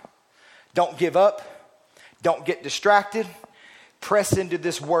stop. Don't give up. Don't get distracted. Press into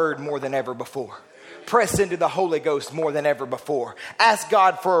this word more than ever before. Press into the Holy Ghost more than ever before. Ask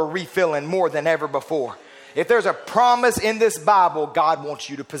God for a refilling more than ever before. If there's a promise in this Bible, God wants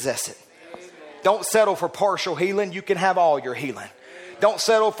you to possess it. Don't settle for partial healing. You can have all your healing. Don't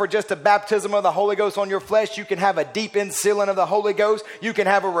settle for just a baptism of the Holy Ghost on your flesh. You can have a deep insealing of the Holy Ghost. You can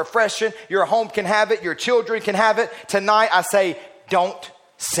have a refreshing. Your home can have it. Your children can have it. Tonight, I say, don't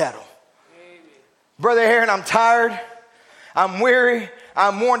settle. Brother Aaron, I'm tired. I'm weary.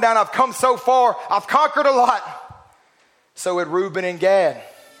 I'm worn down. I've come so far. I've conquered a lot. So had Reuben and Gad.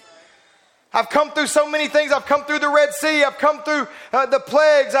 I've come through so many things. I've come through the Red Sea. I've come through the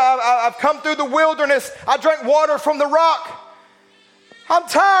plagues. I've come through the wilderness. I drank water from the rock. I'm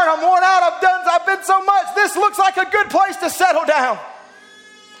tired. I'm worn out. I've been so much. This looks like a good place to settle down.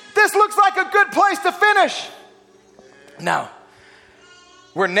 This looks like a good place to finish. No.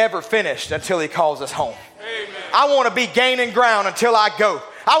 We're never finished until he calls us home. Amen. I want to be gaining ground until I go.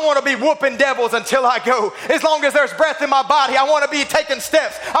 I want to be whooping devils until I go. As long as there's breath in my body, I want to be taking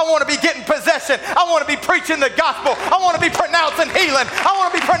steps. I want to be getting possession. I want to be preaching the gospel. I want to be pronouncing healing. I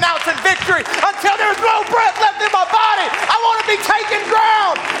want to be pronouncing victory until there's no breath left in my body. I want to be taking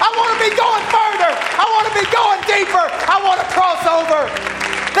ground. I want to be going further. I want to be going deeper. I want to cross over.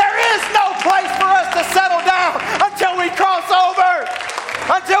 There is no place for us to settle down until we cross over.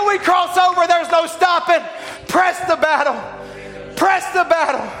 Until we cross over, there's no stopping. Press the battle. Press the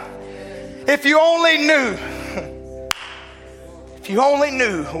battle. If you only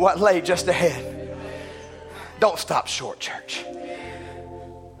knew what lay just ahead. Don't stop short, church.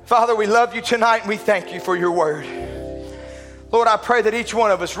 Father, we love you tonight and we thank you for your word. Lord, I pray that each one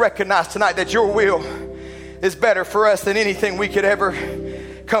of us recognize tonight that your will is better for us than anything we could ever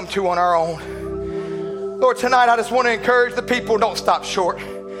come to on our own. Lord, tonight I just want to encourage the people, don't stop short.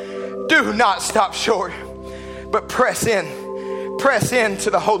 Do not stop short, but press in. Press into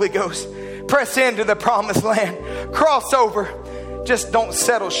the Holy Ghost. Press into the promised land. Cross over. Just don't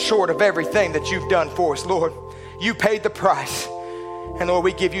settle short of everything that you've done for us, Lord. You paid the price. And Lord,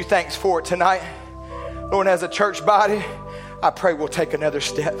 we give you thanks for it tonight. Lord, as a church body, I pray we'll take another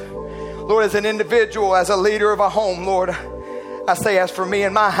step. Lord, as an individual, as a leader of a home, Lord, I say as for me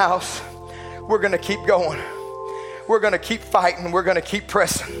and my house, we're going to keep going. We're going to keep fighting. We're going to keep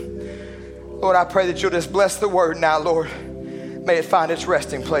pressing. Lord, I pray that you'll just bless the word now, Lord. May it find its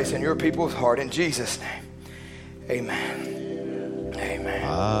resting place in your people's heart. In Jesus' name, amen. Amen.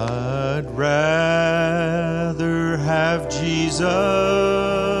 I'd rather have Jesus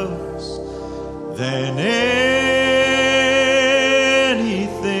than anything,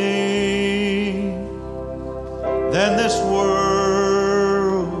 than this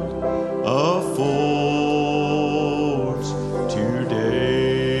world affords today.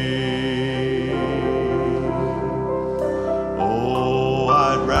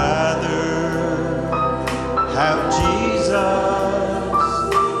 I'd rather have Jesus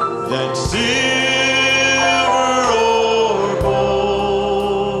than sin.